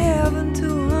in heaven to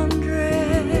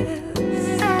undress.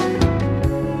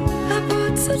 I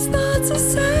put such thoughts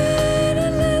aside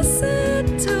and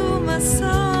listen to my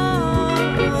song.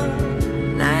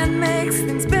 Now it makes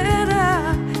things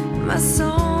better. My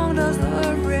song does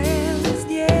the rest,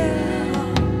 yeah.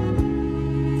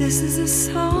 This is a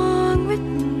song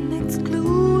written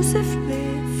exclusively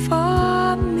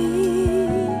for me.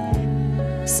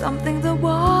 Something to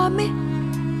warm me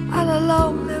on a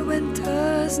lonely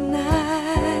winter's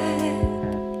night.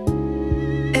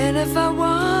 And if I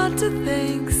want to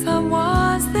think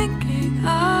someone's thinking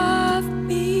of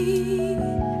me,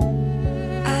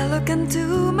 I look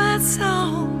into my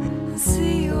song and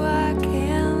see who I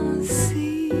can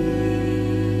see.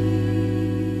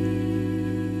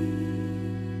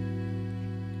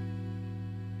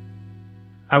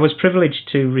 I was privileged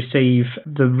to receive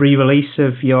the re-release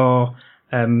of your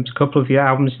couple of your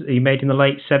albums that you made in the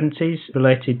late 70s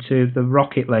related to the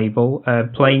Rocket label,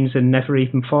 Planes and Never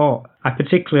Even Fought. I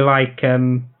particularly like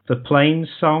the Planes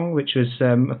song, which was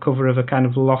a cover of a kind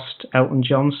of lost Elton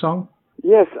John song.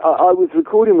 Yes, I was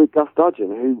recording with Gus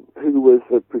Dudgeon, who was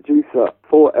the producer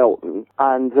for Elton,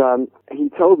 and he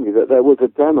told me that there was a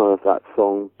demo of that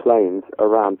song, Planes,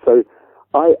 around. So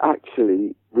I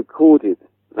actually recorded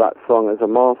that song as a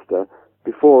master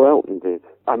before Elton did.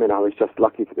 I mean, I was just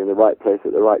lucky to be in the right place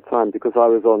at the right time, because I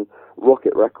was on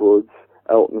Rocket Records,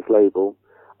 Elton's label,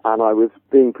 and I was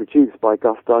being produced by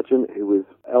Gus Dudgeon, who was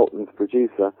Elton's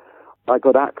producer. I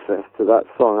got access to that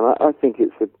song, and I think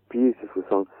it's a beautiful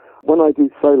song. When I do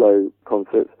solo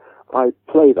concerts, I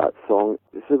play that song.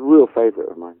 It's a real favourite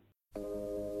of mine.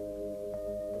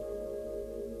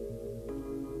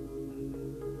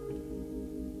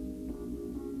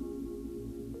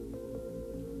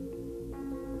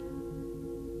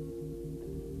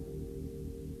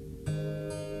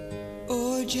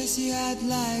 Oh, Jesse, I'd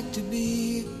like to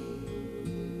be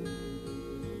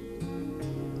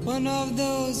one of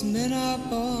those men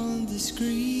up on the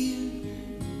screen,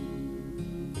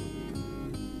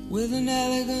 with an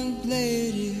elegant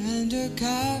lady and a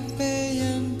cafe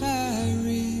in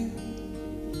Paris,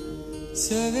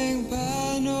 serving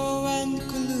Pano and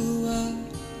Kahlua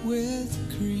with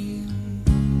cream.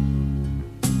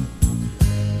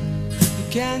 You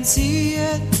can't see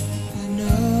it, I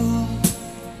know.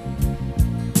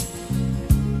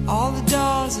 All the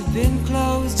doors have been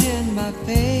closed in my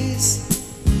face,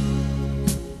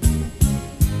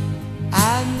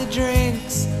 and the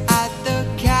drinks at the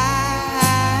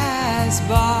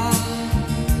bar,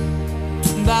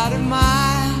 about a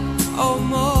mile or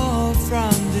more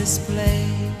from this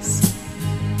place.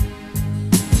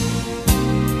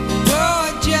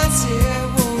 Oh, Jesse,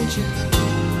 won't you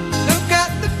look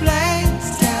at the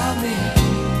place? Tell me,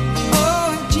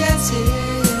 oh, Jesse,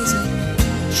 is it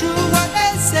true what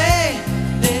they say?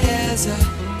 There's a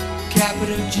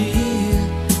capital G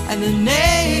and the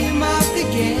name of the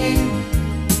game.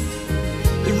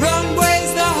 The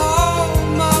runway's the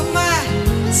home of my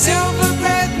silver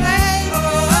gray plane. Oh,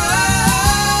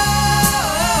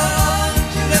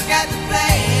 look at the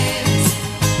planes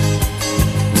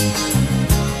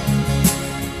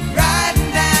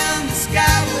riding down the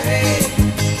skyway.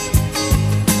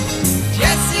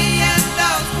 Jesse and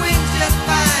those wings just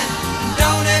fine.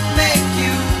 Don't it make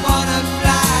you wanna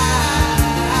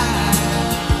fly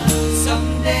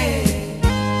someday?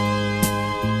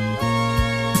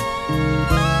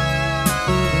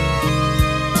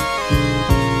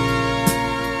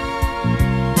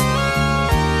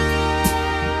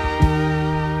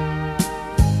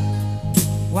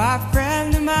 Why,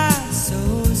 friend, am I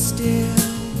so still,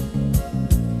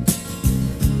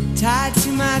 tied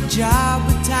to my job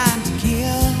with time to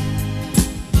kill?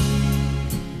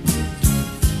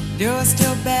 Do I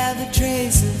still bear the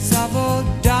traces of old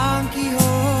Don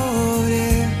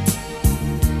Quixote,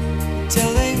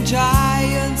 telling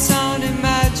giants on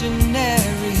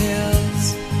imaginary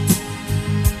hills?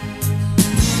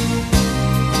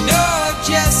 No,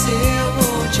 Jesse,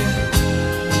 won't you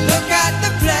look at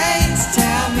the place?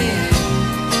 Tell me,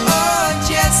 oh,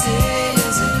 Jesse,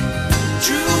 is it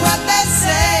true what they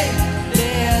say?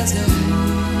 There's a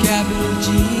capital G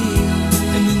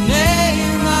in the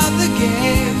name of the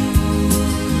game.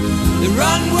 The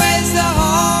runway's the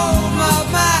home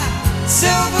of my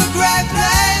silver gray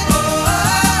plane. Oh,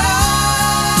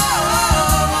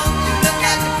 won't you look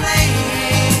at the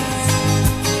planes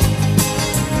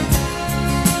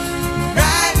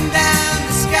riding down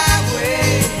the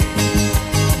skyway?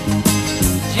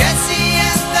 Jesse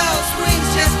and those wings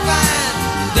just fine.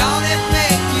 Don't it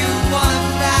make you wanna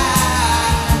fly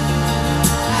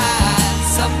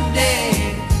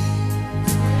someday?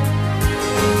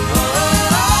 Oh,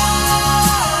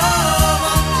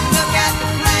 won't you look at the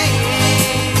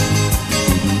planes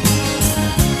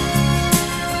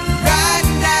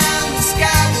riding down the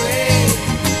skyway?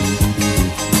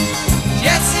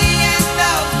 Jesse and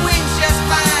those wings just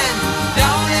fine.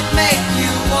 Don't it make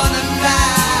you wanna fly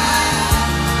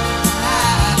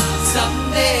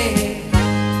someday?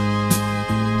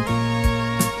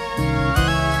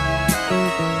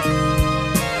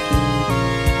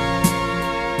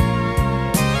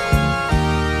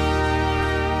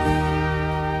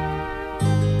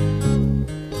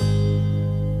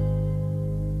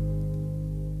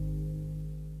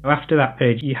 After that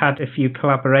period, you had a few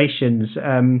collaborations.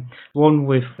 One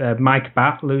with Mike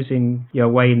Batt, Losing Your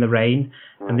Way in the Rain,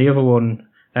 and the other one,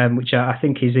 which I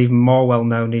think is even more well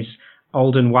known, is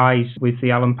Old and Wise with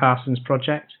the Alan Parsons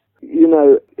Project. You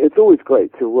know, it's always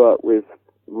great to work with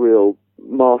real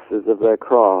masters of their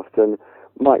craft, and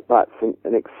Mike Batt's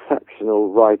an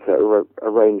exceptional writer,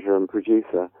 arranger and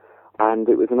producer, and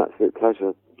it was an absolute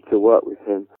pleasure to work with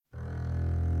him.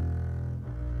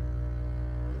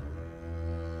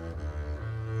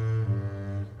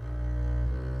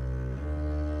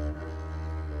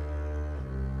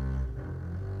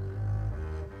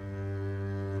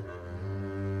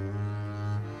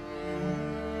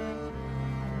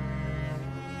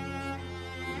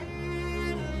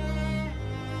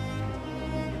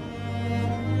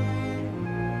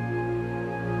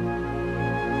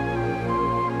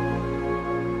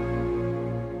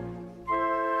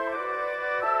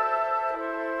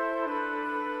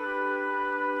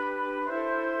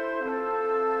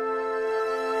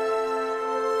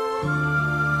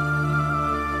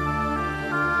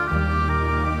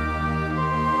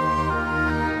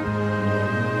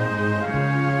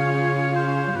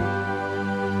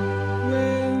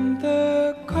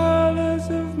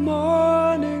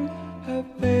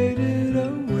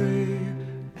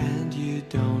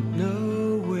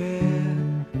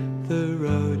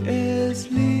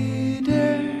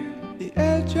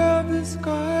 image of the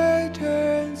sky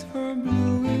turns from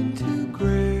blue into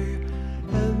gray,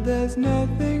 and there's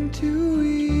nothing to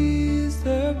ease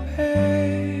the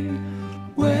pain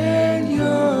when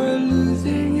you're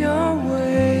losing your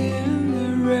way in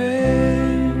the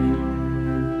rain.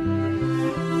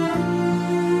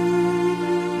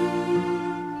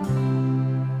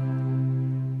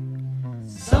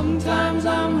 Sometimes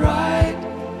I'm right,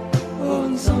 oh,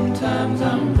 and sometimes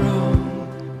I'm wrong,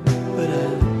 but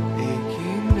I'm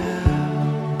aching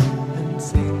now and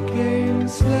sinking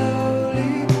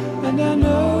slowly, and I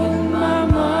know in my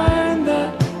mind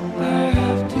that I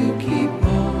have to keep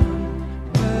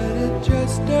on, but it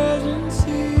just doesn't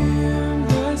seem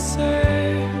the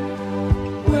same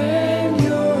when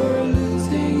you're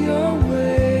losing your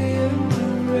way in the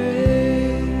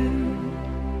rain.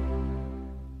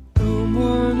 Don't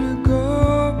wanna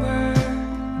go back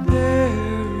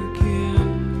there again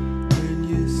when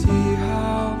you see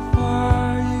how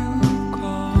far you've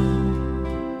come.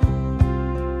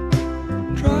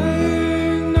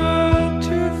 Trying not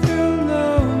to feel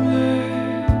lonely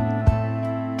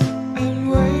and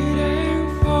waiting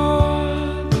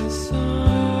for the sun.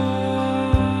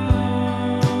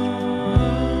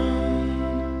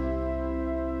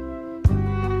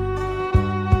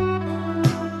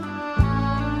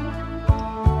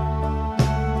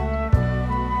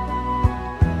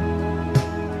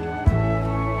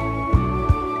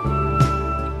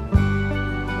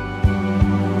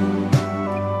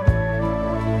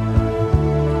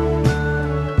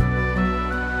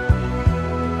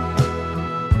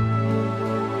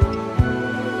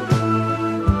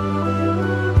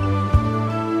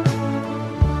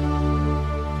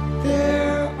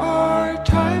 There are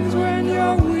times when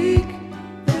you're weak,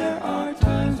 there are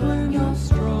times when you're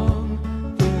strong,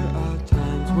 there are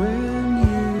times when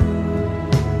you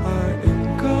are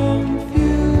in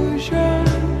confusion.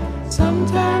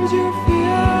 Sometimes you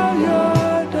feel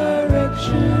your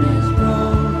direction is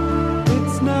wrong.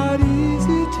 It's not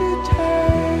easy to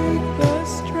take the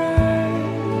straight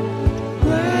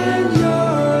when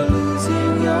you're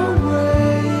losing your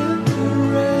way in the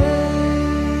rain.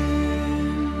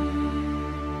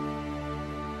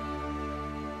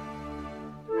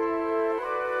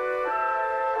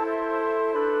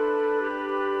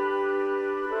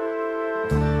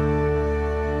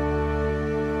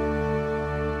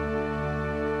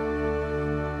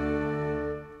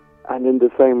 And in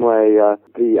the same way,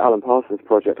 the Alan Parsons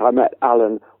project, I met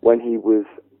Alan when he was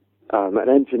an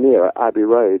engineer at Abbey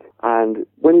Road, and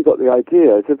when he got the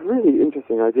idea, it's a really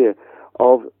interesting idea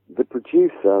of the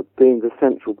producer being the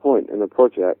central point in the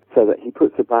project, so that he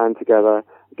puts a band together,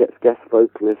 gets guest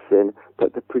vocalists in,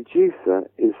 but the producer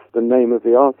is the name of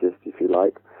the artist, if you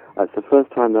like. It's the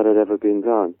first time that had ever been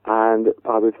done. And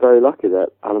I was very lucky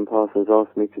that Alan Parsons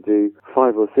asked me to do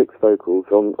 5 or 6 vocals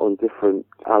on different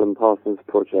Alan Parsons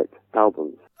project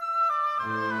albums.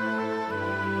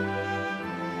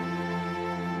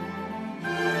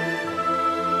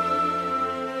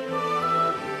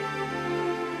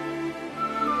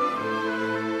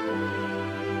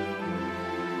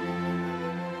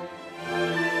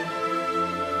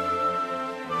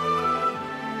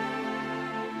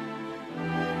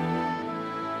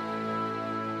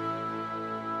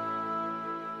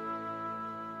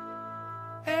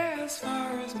 As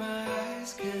far as my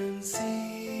eyes can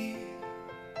see,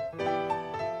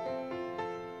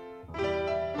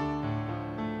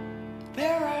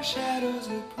 there are shadows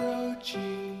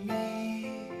approaching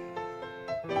me.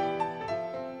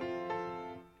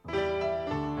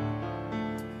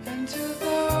 And to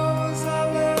those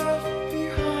I left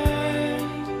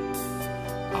behind,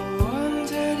 I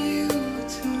wanted you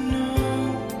to know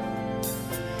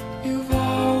you've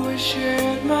always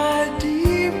shared my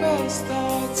deepest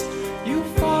thoughts. You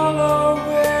follow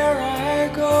where I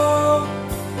go.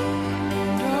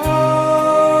 And oh,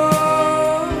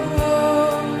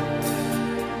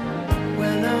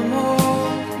 when I'm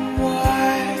old and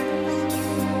wise,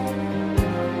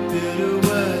 bitter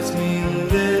words mean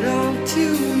little to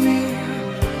me.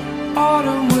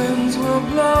 Autumn winds will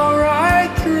blow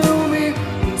right through me.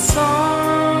 And someday,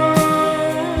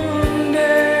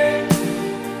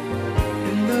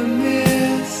 in the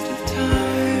mist of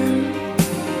time,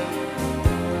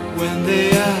 when they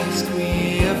ask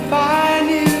me if I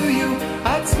knew you,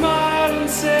 I'd smile and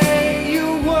say you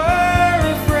were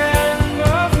a friend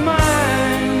of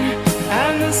mine,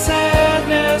 and the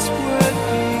sadness would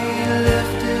be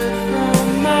lifted from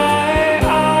my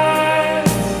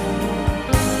eyes.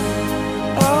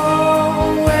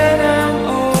 Oh, when I'm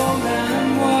old and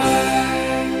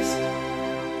wise,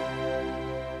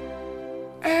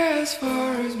 as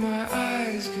far as my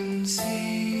eyes can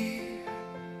see.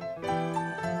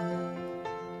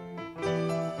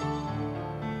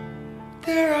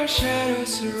 are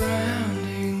shadows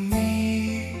surrounding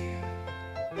me.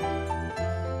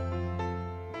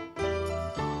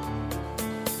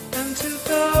 And to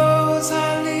those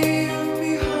I leave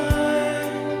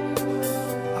behind,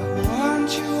 I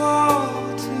want you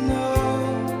all to know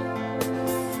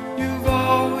you've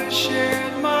always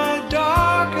shared my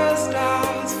darkest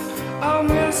hours. I'll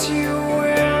miss you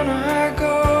when I go.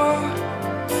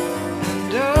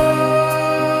 And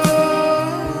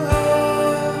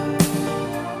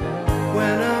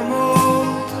when I'm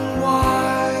old and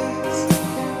wise,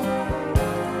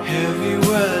 heavy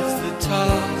words that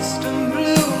tossed and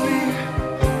blew me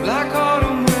like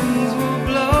autumn winds will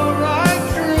blow right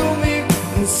through me.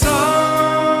 And someday,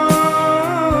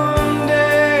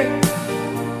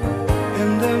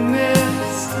 in the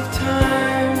midst of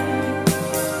time,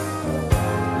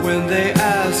 when they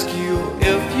ask you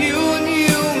if you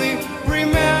knew me,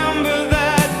 remember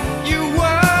that you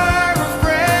were a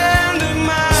friend of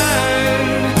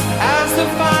mine. As the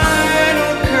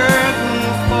final curtain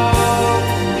falls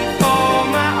before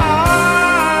my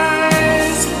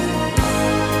eyes,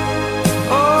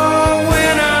 oh,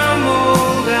 when I'm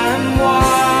old and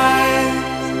wise,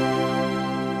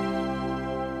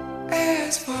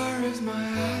 as far as my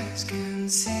eyes can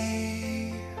see.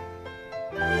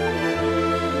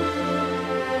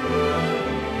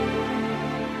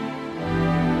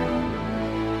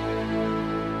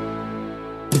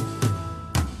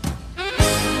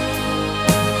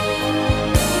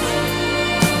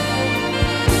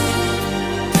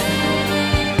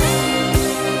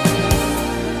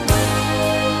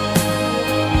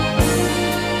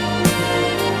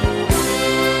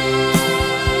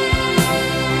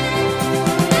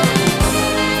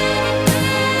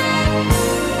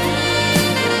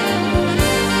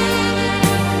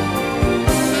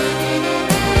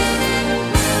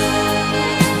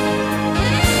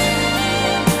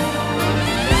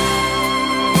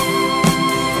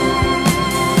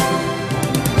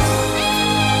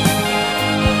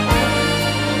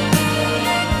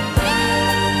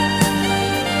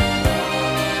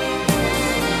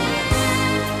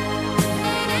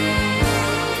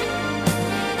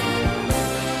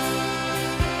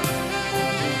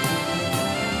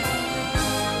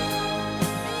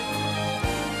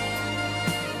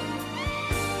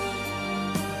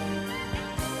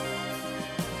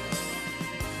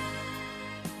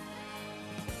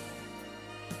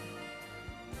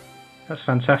 That's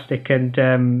fantastic. And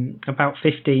about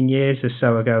 15 years or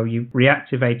so ago, you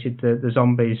reactivated the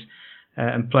Zombies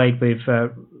and played with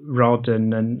Rod,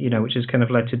 and which has kind of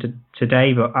led to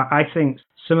today. But I think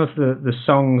some of the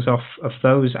songs of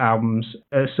those albums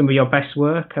are some of your best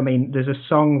work. I mean, there's a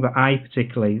song that I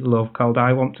particularly love called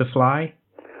 "I Want to Fly."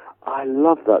 I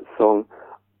love that song.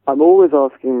 I'm always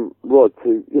asking Rod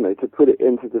to put it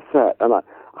into the set, and I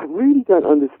really don't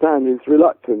understand his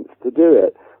reluctance to do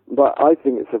it. But I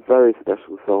think it's a very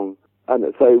special song. And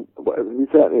so we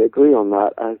certainly agree on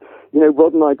that.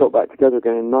 Rod and I got back together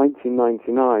again in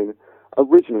 1999,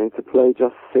 originally to play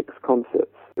just 6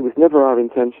 concerts. It was never our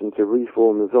intention to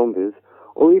reform the Zombies,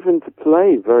 or even to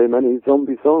play very many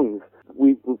zombie songs.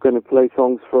 We were going to play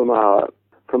songs from our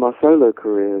solo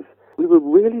careers. We were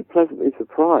really pleasantly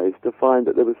surprised to find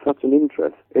that there was such an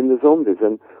interest in the Zombies,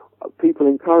 and people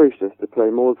encouraged us to play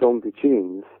more zombie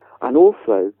tunes. And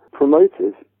also,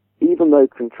 promoters, even though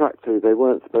contractually they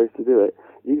weren't supposed to do it,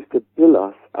 used to bill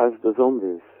us as the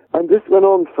Zombies. And this went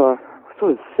on for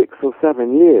sort of 6 or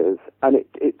 7 years, and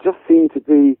it just seemed to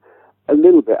be a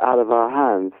little bit out of our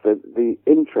hands. The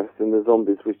interest in the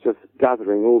Zombies was just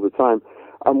gathering all the time.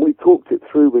 And we talked it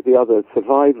through with the other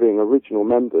surviving original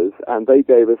members, and they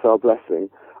gave us our blessing.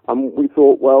 And we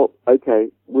thought, well, okay,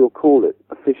 we'll call it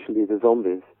officially the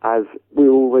Zombies, as we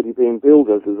were already being billed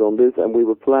as the Zombies, and we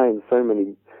were playing so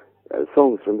many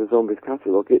songs from the Zombies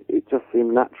catalogue. It just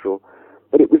seemed natural.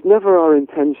 But it was never our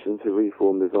intention to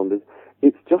reform the Zombies.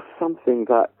 It's just something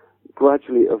that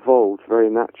gradually evolved very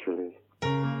naturally.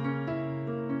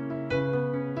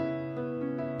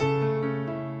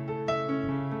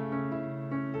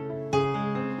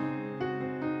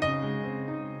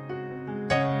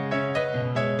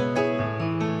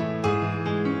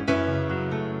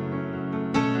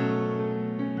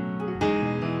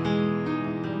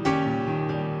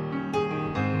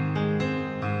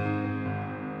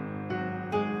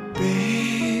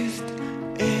 Bathed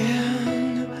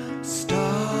in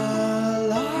starlight,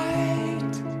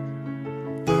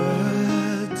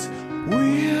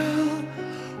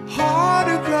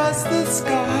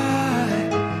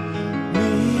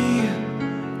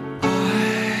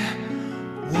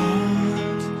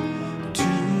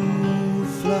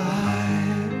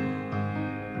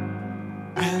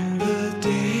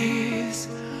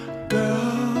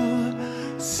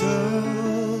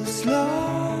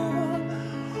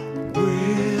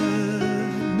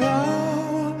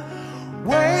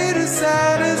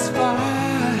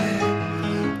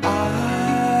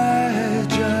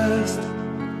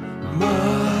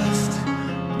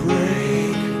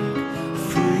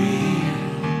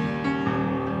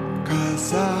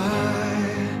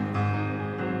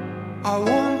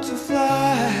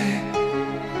 fly,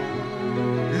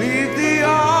 leave the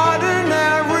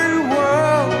ordinary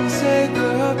world and say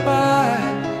goodbye.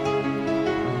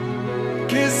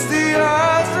 Kiss the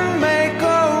earth and make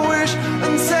a wish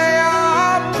and say a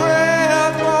prayer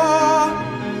for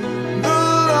the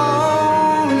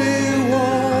lonely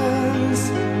ones.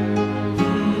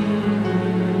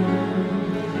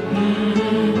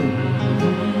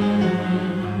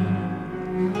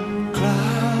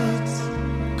 Clouds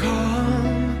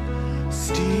come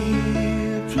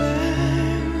steepling,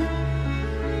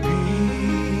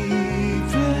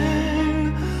 peeping,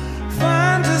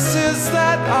 fantasies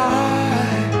that I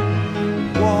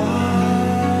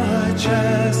watch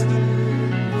as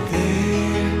they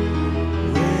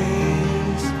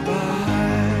race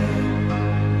by,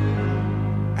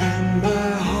 and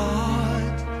my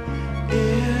heart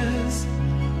is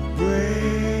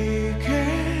breaking,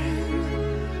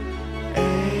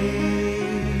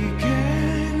 aching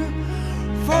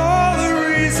for the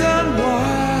reason why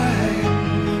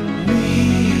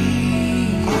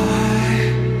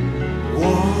I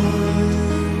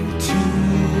want to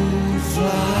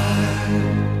fly.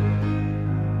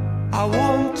 I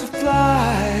want to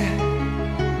fly,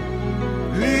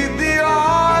 leave the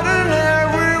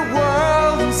ordinary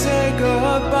world and say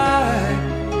goodbye.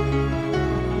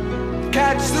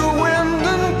 Catch the wind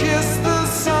and kiss the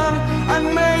sun and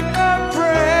make a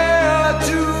prayer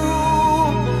to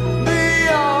the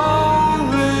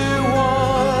only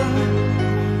one.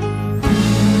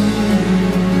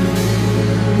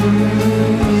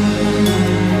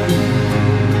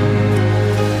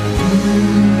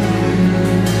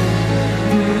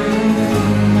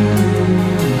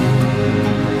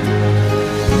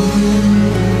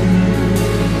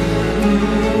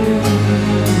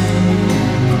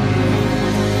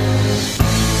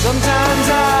 Sometimes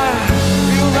I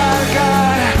feel like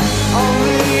I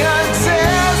only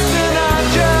exist and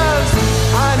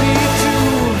I need to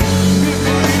be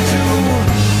free to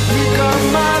become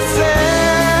myself.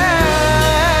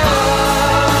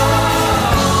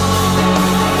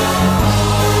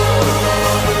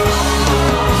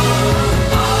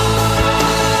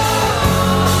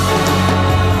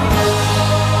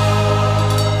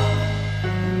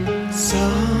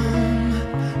 Some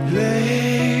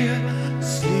lay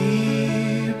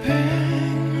sleeping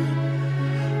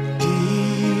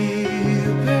deep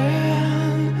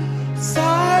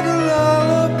inside a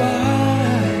lullaby.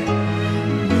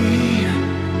 Me,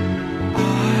 I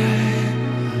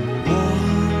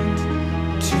want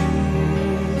to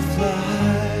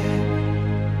fly,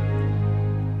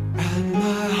 and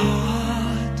my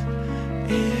heart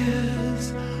is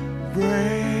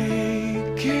breaking.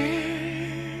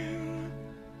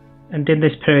 And in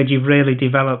this period, you've really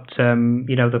developed,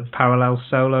 the parallel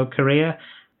solo career.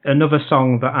 Another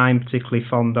song that I'm particularly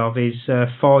fond of is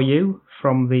 "For You"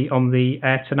 from the On the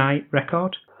Air Tonight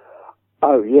record.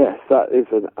 Oh yes, that is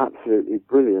an absolutely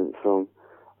brilliant song.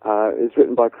 It's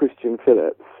written by Christian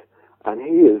Phillips, and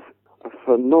he is a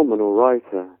phenomenal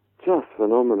writer, just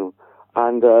phenomenal.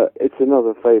 And it's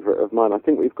another favourite of mine. I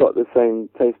think we've got the same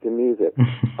taste in music.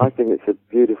 I think it's a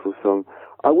beautiful song.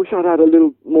 I wish I'd had a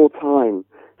little more time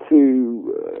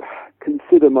to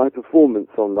consider my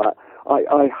performance on that.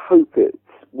 I hope it's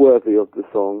worthy of the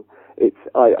song.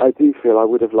 I do feel I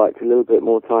would have liked a little bit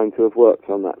more time to have worked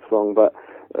on that song, but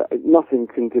nothing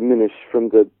can diminish from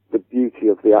the beauty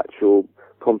of the actual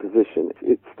composition.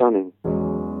 It's stunning.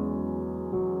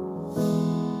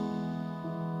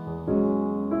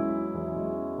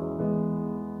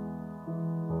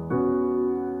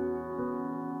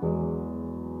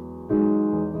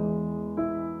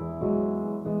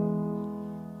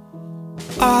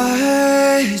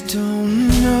 I don't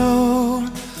know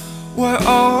where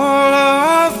all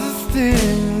of the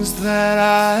things that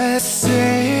I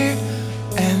say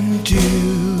and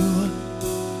do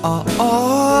are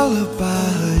all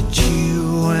about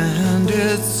you, and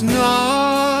it's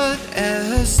not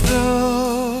as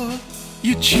though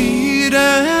you cheat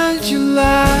and you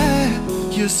lie.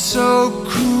 You're so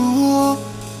cruel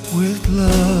with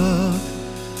love,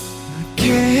 I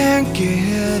can't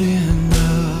get enough.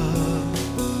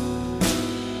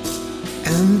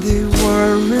 And they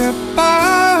worry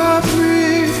about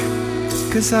me,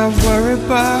 'cause I worry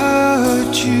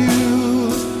about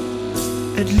you,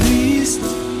 at least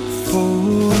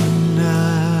for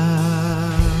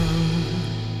now.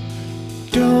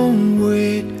 Don't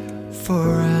wait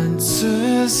for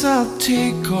answers, I'll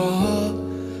take all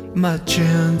my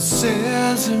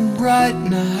chances, and right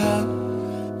now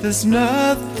there's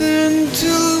nothing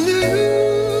to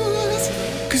lose,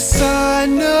 'cause I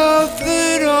know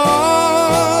that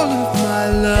all of my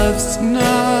love's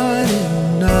not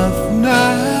enough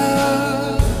now.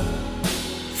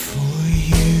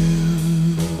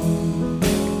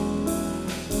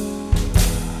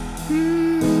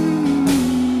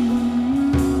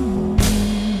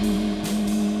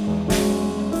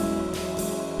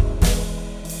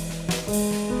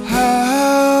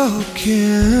 How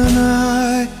can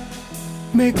I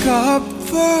make up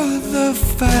for the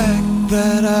fact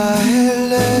that I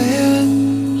let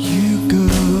you go?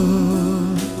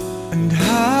 And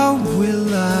how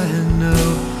will I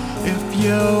know if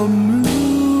you're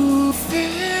moving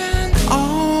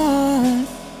on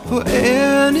for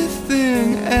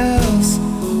anything else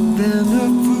than a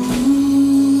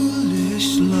foolish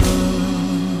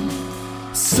love?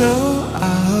 So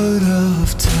out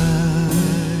of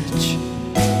touch.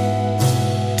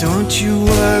 Don't you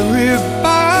worry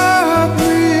about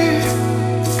me,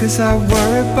 'cause I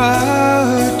worry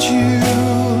about you,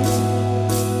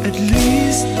 at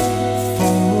least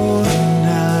for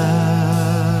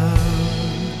now.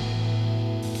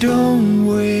 Don't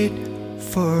wait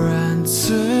for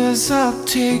answers, I'll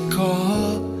take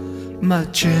all my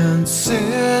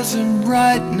chances, and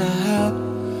right now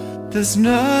there's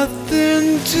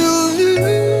nothing to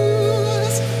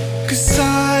lose, 'cause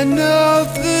I know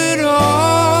that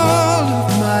all of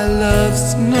my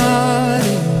love's not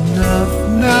enough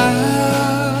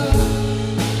now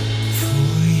for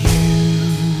you.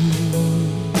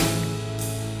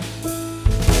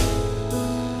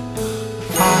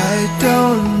 I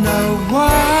don't know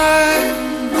why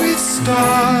we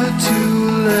start to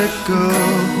let go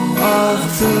of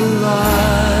the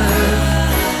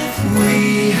life we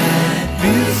had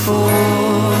before.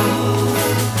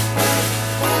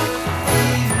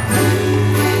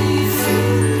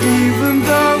 Even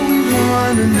though we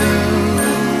wanna know,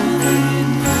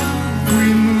 we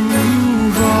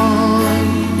move on.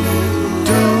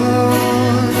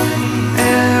 Don't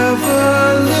ever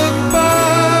look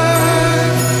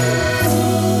back.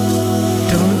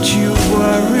 Don't you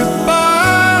worry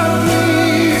about me,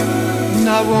 and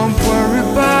I won't worry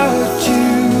about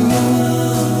you,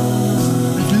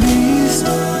 at least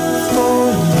for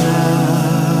now.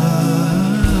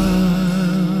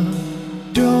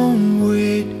 Don't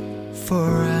wait for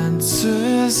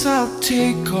answers, I'll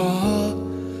take all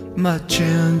my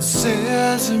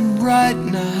chances, and right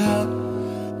now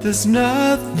there's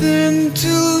nothing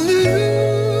to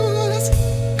lose,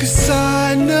 'cause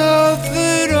I know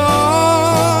that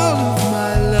all of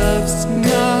my love's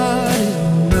not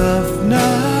enough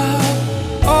now.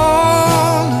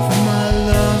 All of my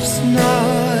love's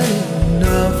not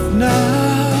enough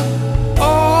now.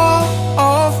 All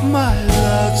of my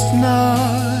love's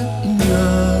not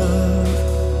enough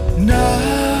now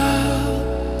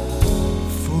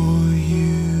for you.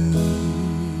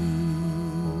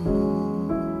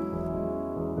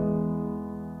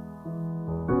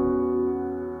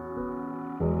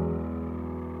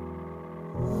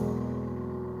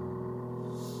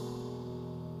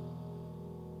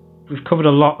 We've covered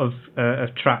a lot of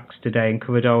tracks today and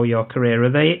covered all your career. Are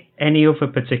there any other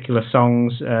particular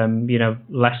songs,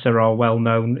 lesser or well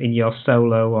known in your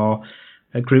solo or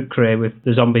a group career with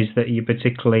the Zombies that you're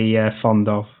particularly fond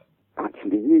of?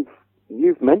 Actually,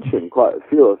 you've mentioned quite a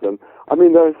few of them. I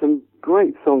mean, there are some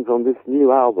great songs on this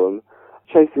new album.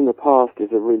 Chasing the Past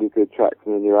is a really good track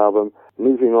from the new album.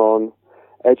 Moving On,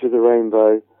 Edge of the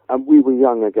Rainbow, and We Were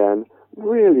Young Again.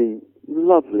 Really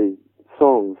lovely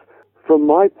songs. From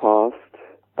my past,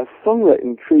 a song that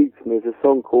intrigues me is a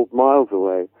song called Miles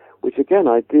Away, which again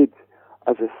I did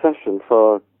as a session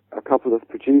for a couple of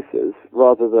producers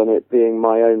rather than it being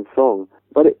my own song.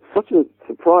 But it's such a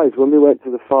surprise when we went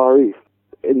to the Far East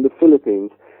in the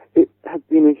Philippines. It had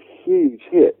been a huge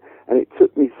hit, and it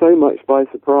took me so much by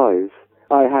surprise.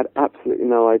 I had absolutely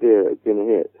no idea it had been a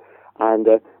hit. And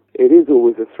it is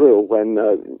always a thrill when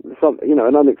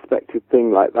an unexpected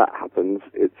thing like that happens.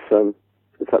 It's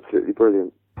absolutely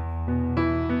brilliant.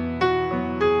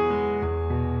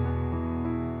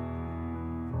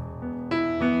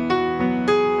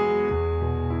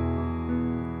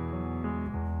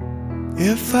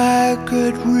 If I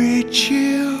could reach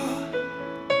you,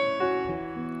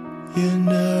 you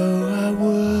know I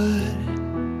would.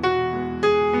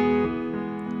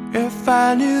 If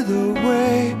I knew the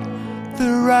way,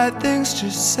 the right things to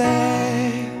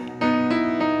say.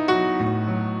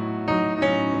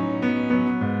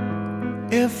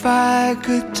 If I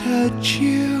could touch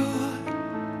you,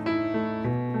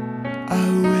 I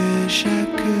wish I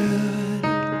could.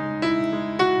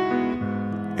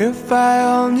 If I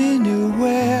only knew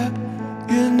where,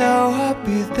 you know I'll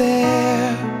be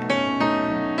there.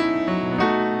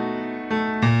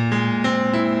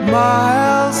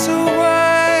 Miles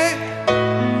away,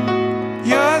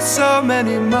 you're so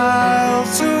many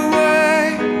miles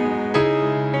away,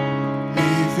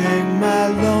 leaving my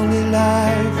lonely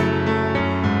life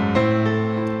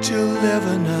to live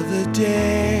another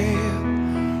day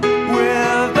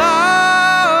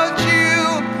without you.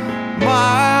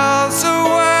 Miles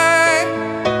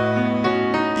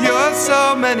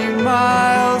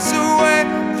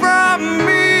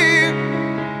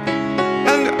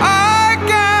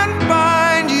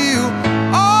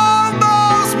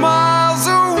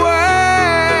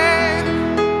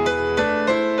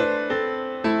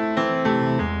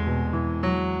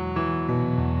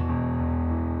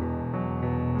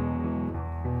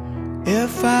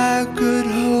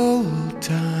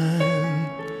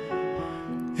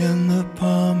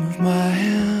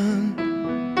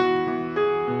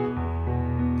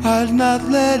I'd not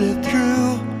let it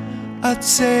through, I'd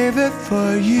save it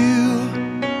for you.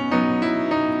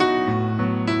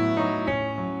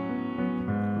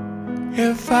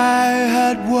 If I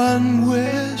had one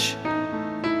wish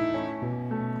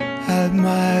at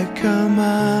my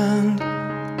command,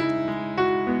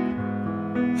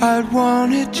 I'd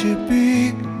want it to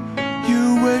be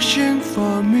you wishing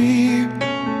for me.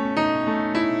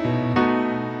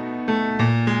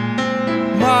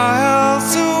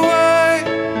 Miles away,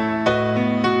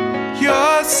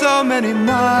 you're so many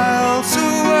miles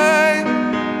away,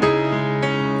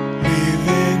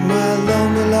 leaving my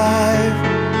lonely life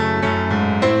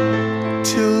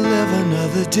to live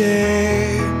another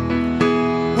day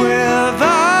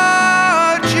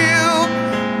without you.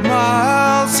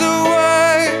 Miles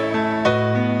away,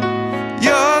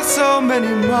 you're so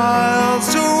many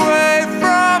miles away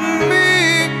from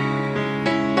me,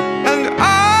 and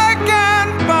I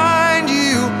can't find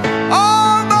you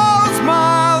all those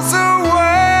miles away.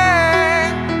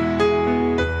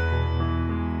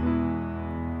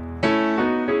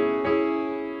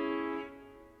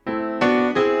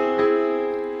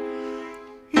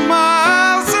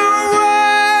 Miles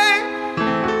away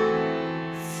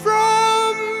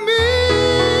from me.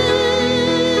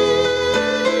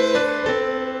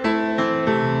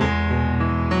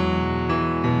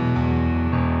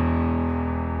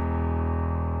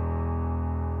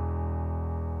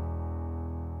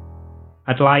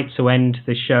 I'd like to end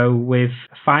the show with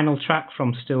a final track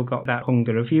from Still Got That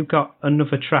Hunger. Have you got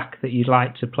another track that you'd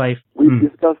like to play? We've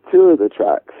discussed two of the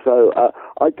tracks, so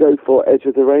I'd go for Edge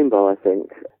of the Rainbow, I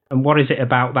think. And what is it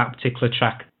about that particular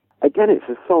track? Again, it's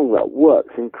a song that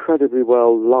works incredibly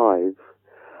well live.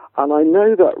 And I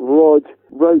know that Rod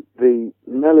wrote the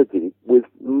melody with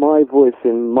my voice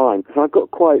in mind, because I've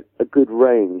got quite a good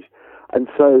range. And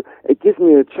so it gives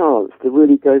me a chance to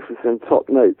really go for some top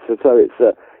notes. And so it's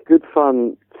a good,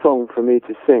 fun song for me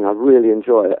to sing. I really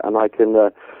enjoy it, and I can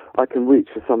reach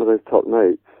for some of those top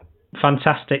notes.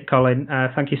 Fantastic, Colin.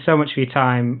 Thank you so much for your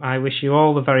time. I wish you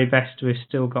all the very best. We've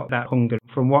Still Got That Hunger.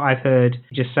 From what I've heard,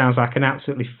 it just sounds like an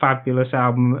absolutely fabulous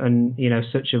album, and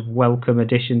such a welcome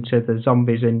addition to the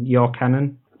Zombies and your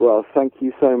canon. Well, thank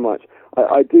you so much.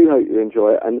 I do hope you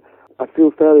enjoy it, and I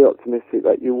feel fairly optimistic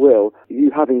that you will.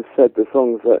 You having said the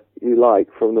songs that you like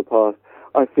from the past,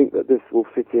 I think that this will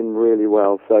fit in really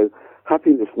well. So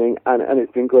happy listening, and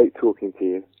it's been great talking to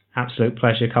you. Absolute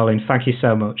pleasure, Colin. Thank you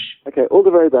so much. Okay, all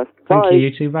the very best. Bye. Thank you,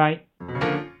 you too. Bye.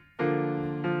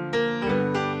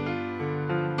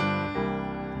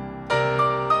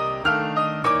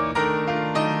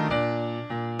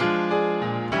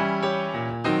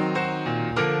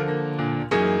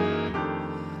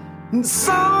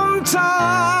 Sometimes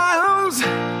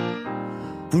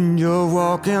when you're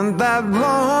walking that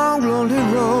long, lonely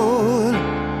road,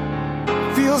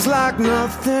 feels like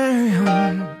nothing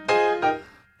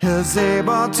is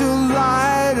able to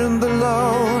lighten the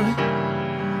load.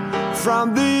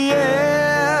 From the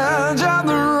edge of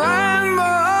the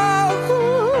rainbow,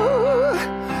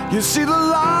 you see the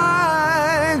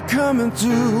light coming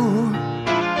through.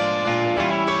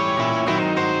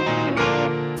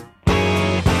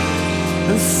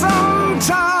 And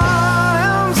sometimes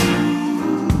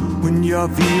when you're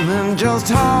feeling just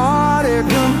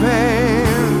heartache and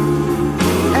pain,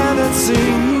 and it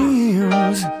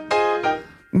seems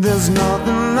there's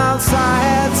nothing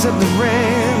outside except the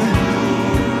rain.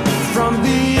 From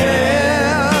the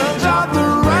edge of the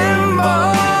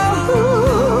rainbow,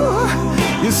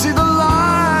 you see the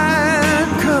light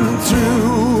coming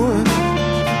through.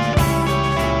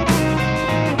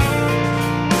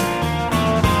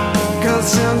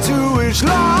 Cause into each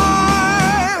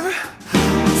life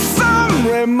some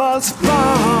rain must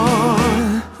fall.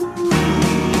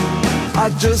 I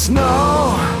just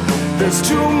know there's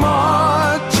too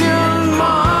much in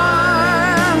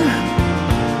mine.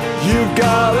 You've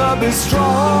gotta be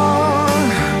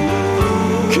strong,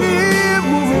 keep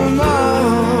moving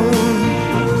on,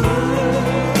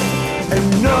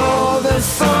 and know there's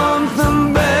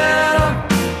something better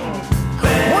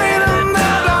waiting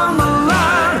there down the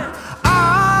line. I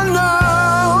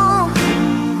know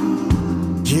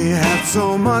you had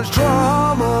so much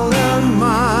trouble in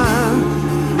mind,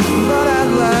 but at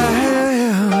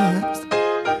last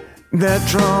that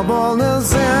trouble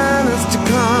is in its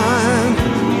decline.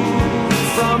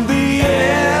 From the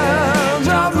edge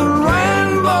of the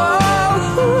rainbow,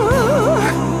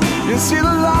 you see the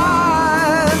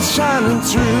light shining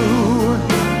through.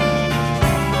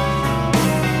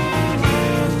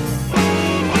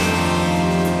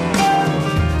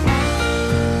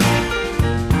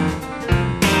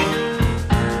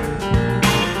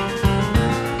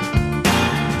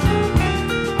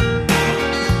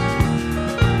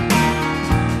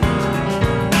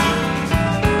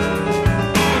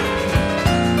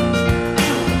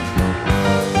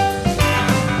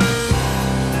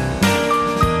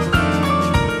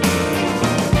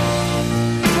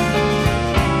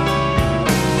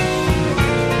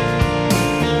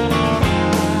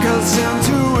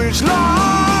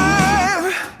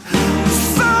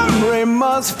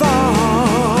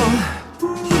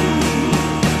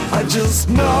 just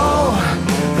know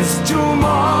there's too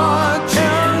much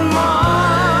in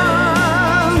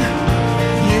mind.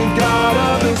 You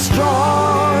gotta be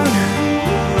strong,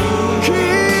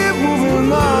 keep moving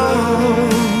on,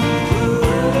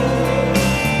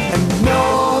 and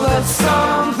know that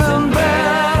something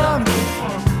better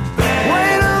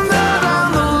waiting there down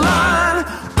the line.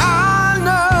 I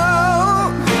know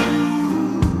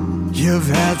you've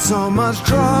had so much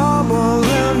trouble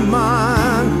in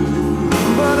mind,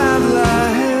 but at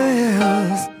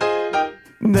last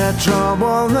that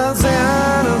trouble that's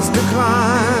in its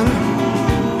decline.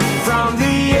 From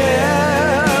the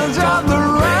edge of the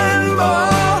rainbow,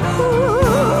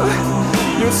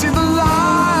 you see the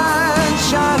light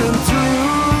shining through.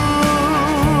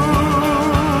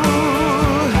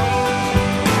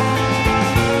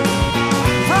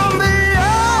 From the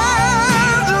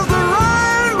edge of the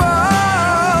rainbow,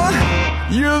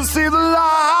 you see the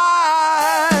light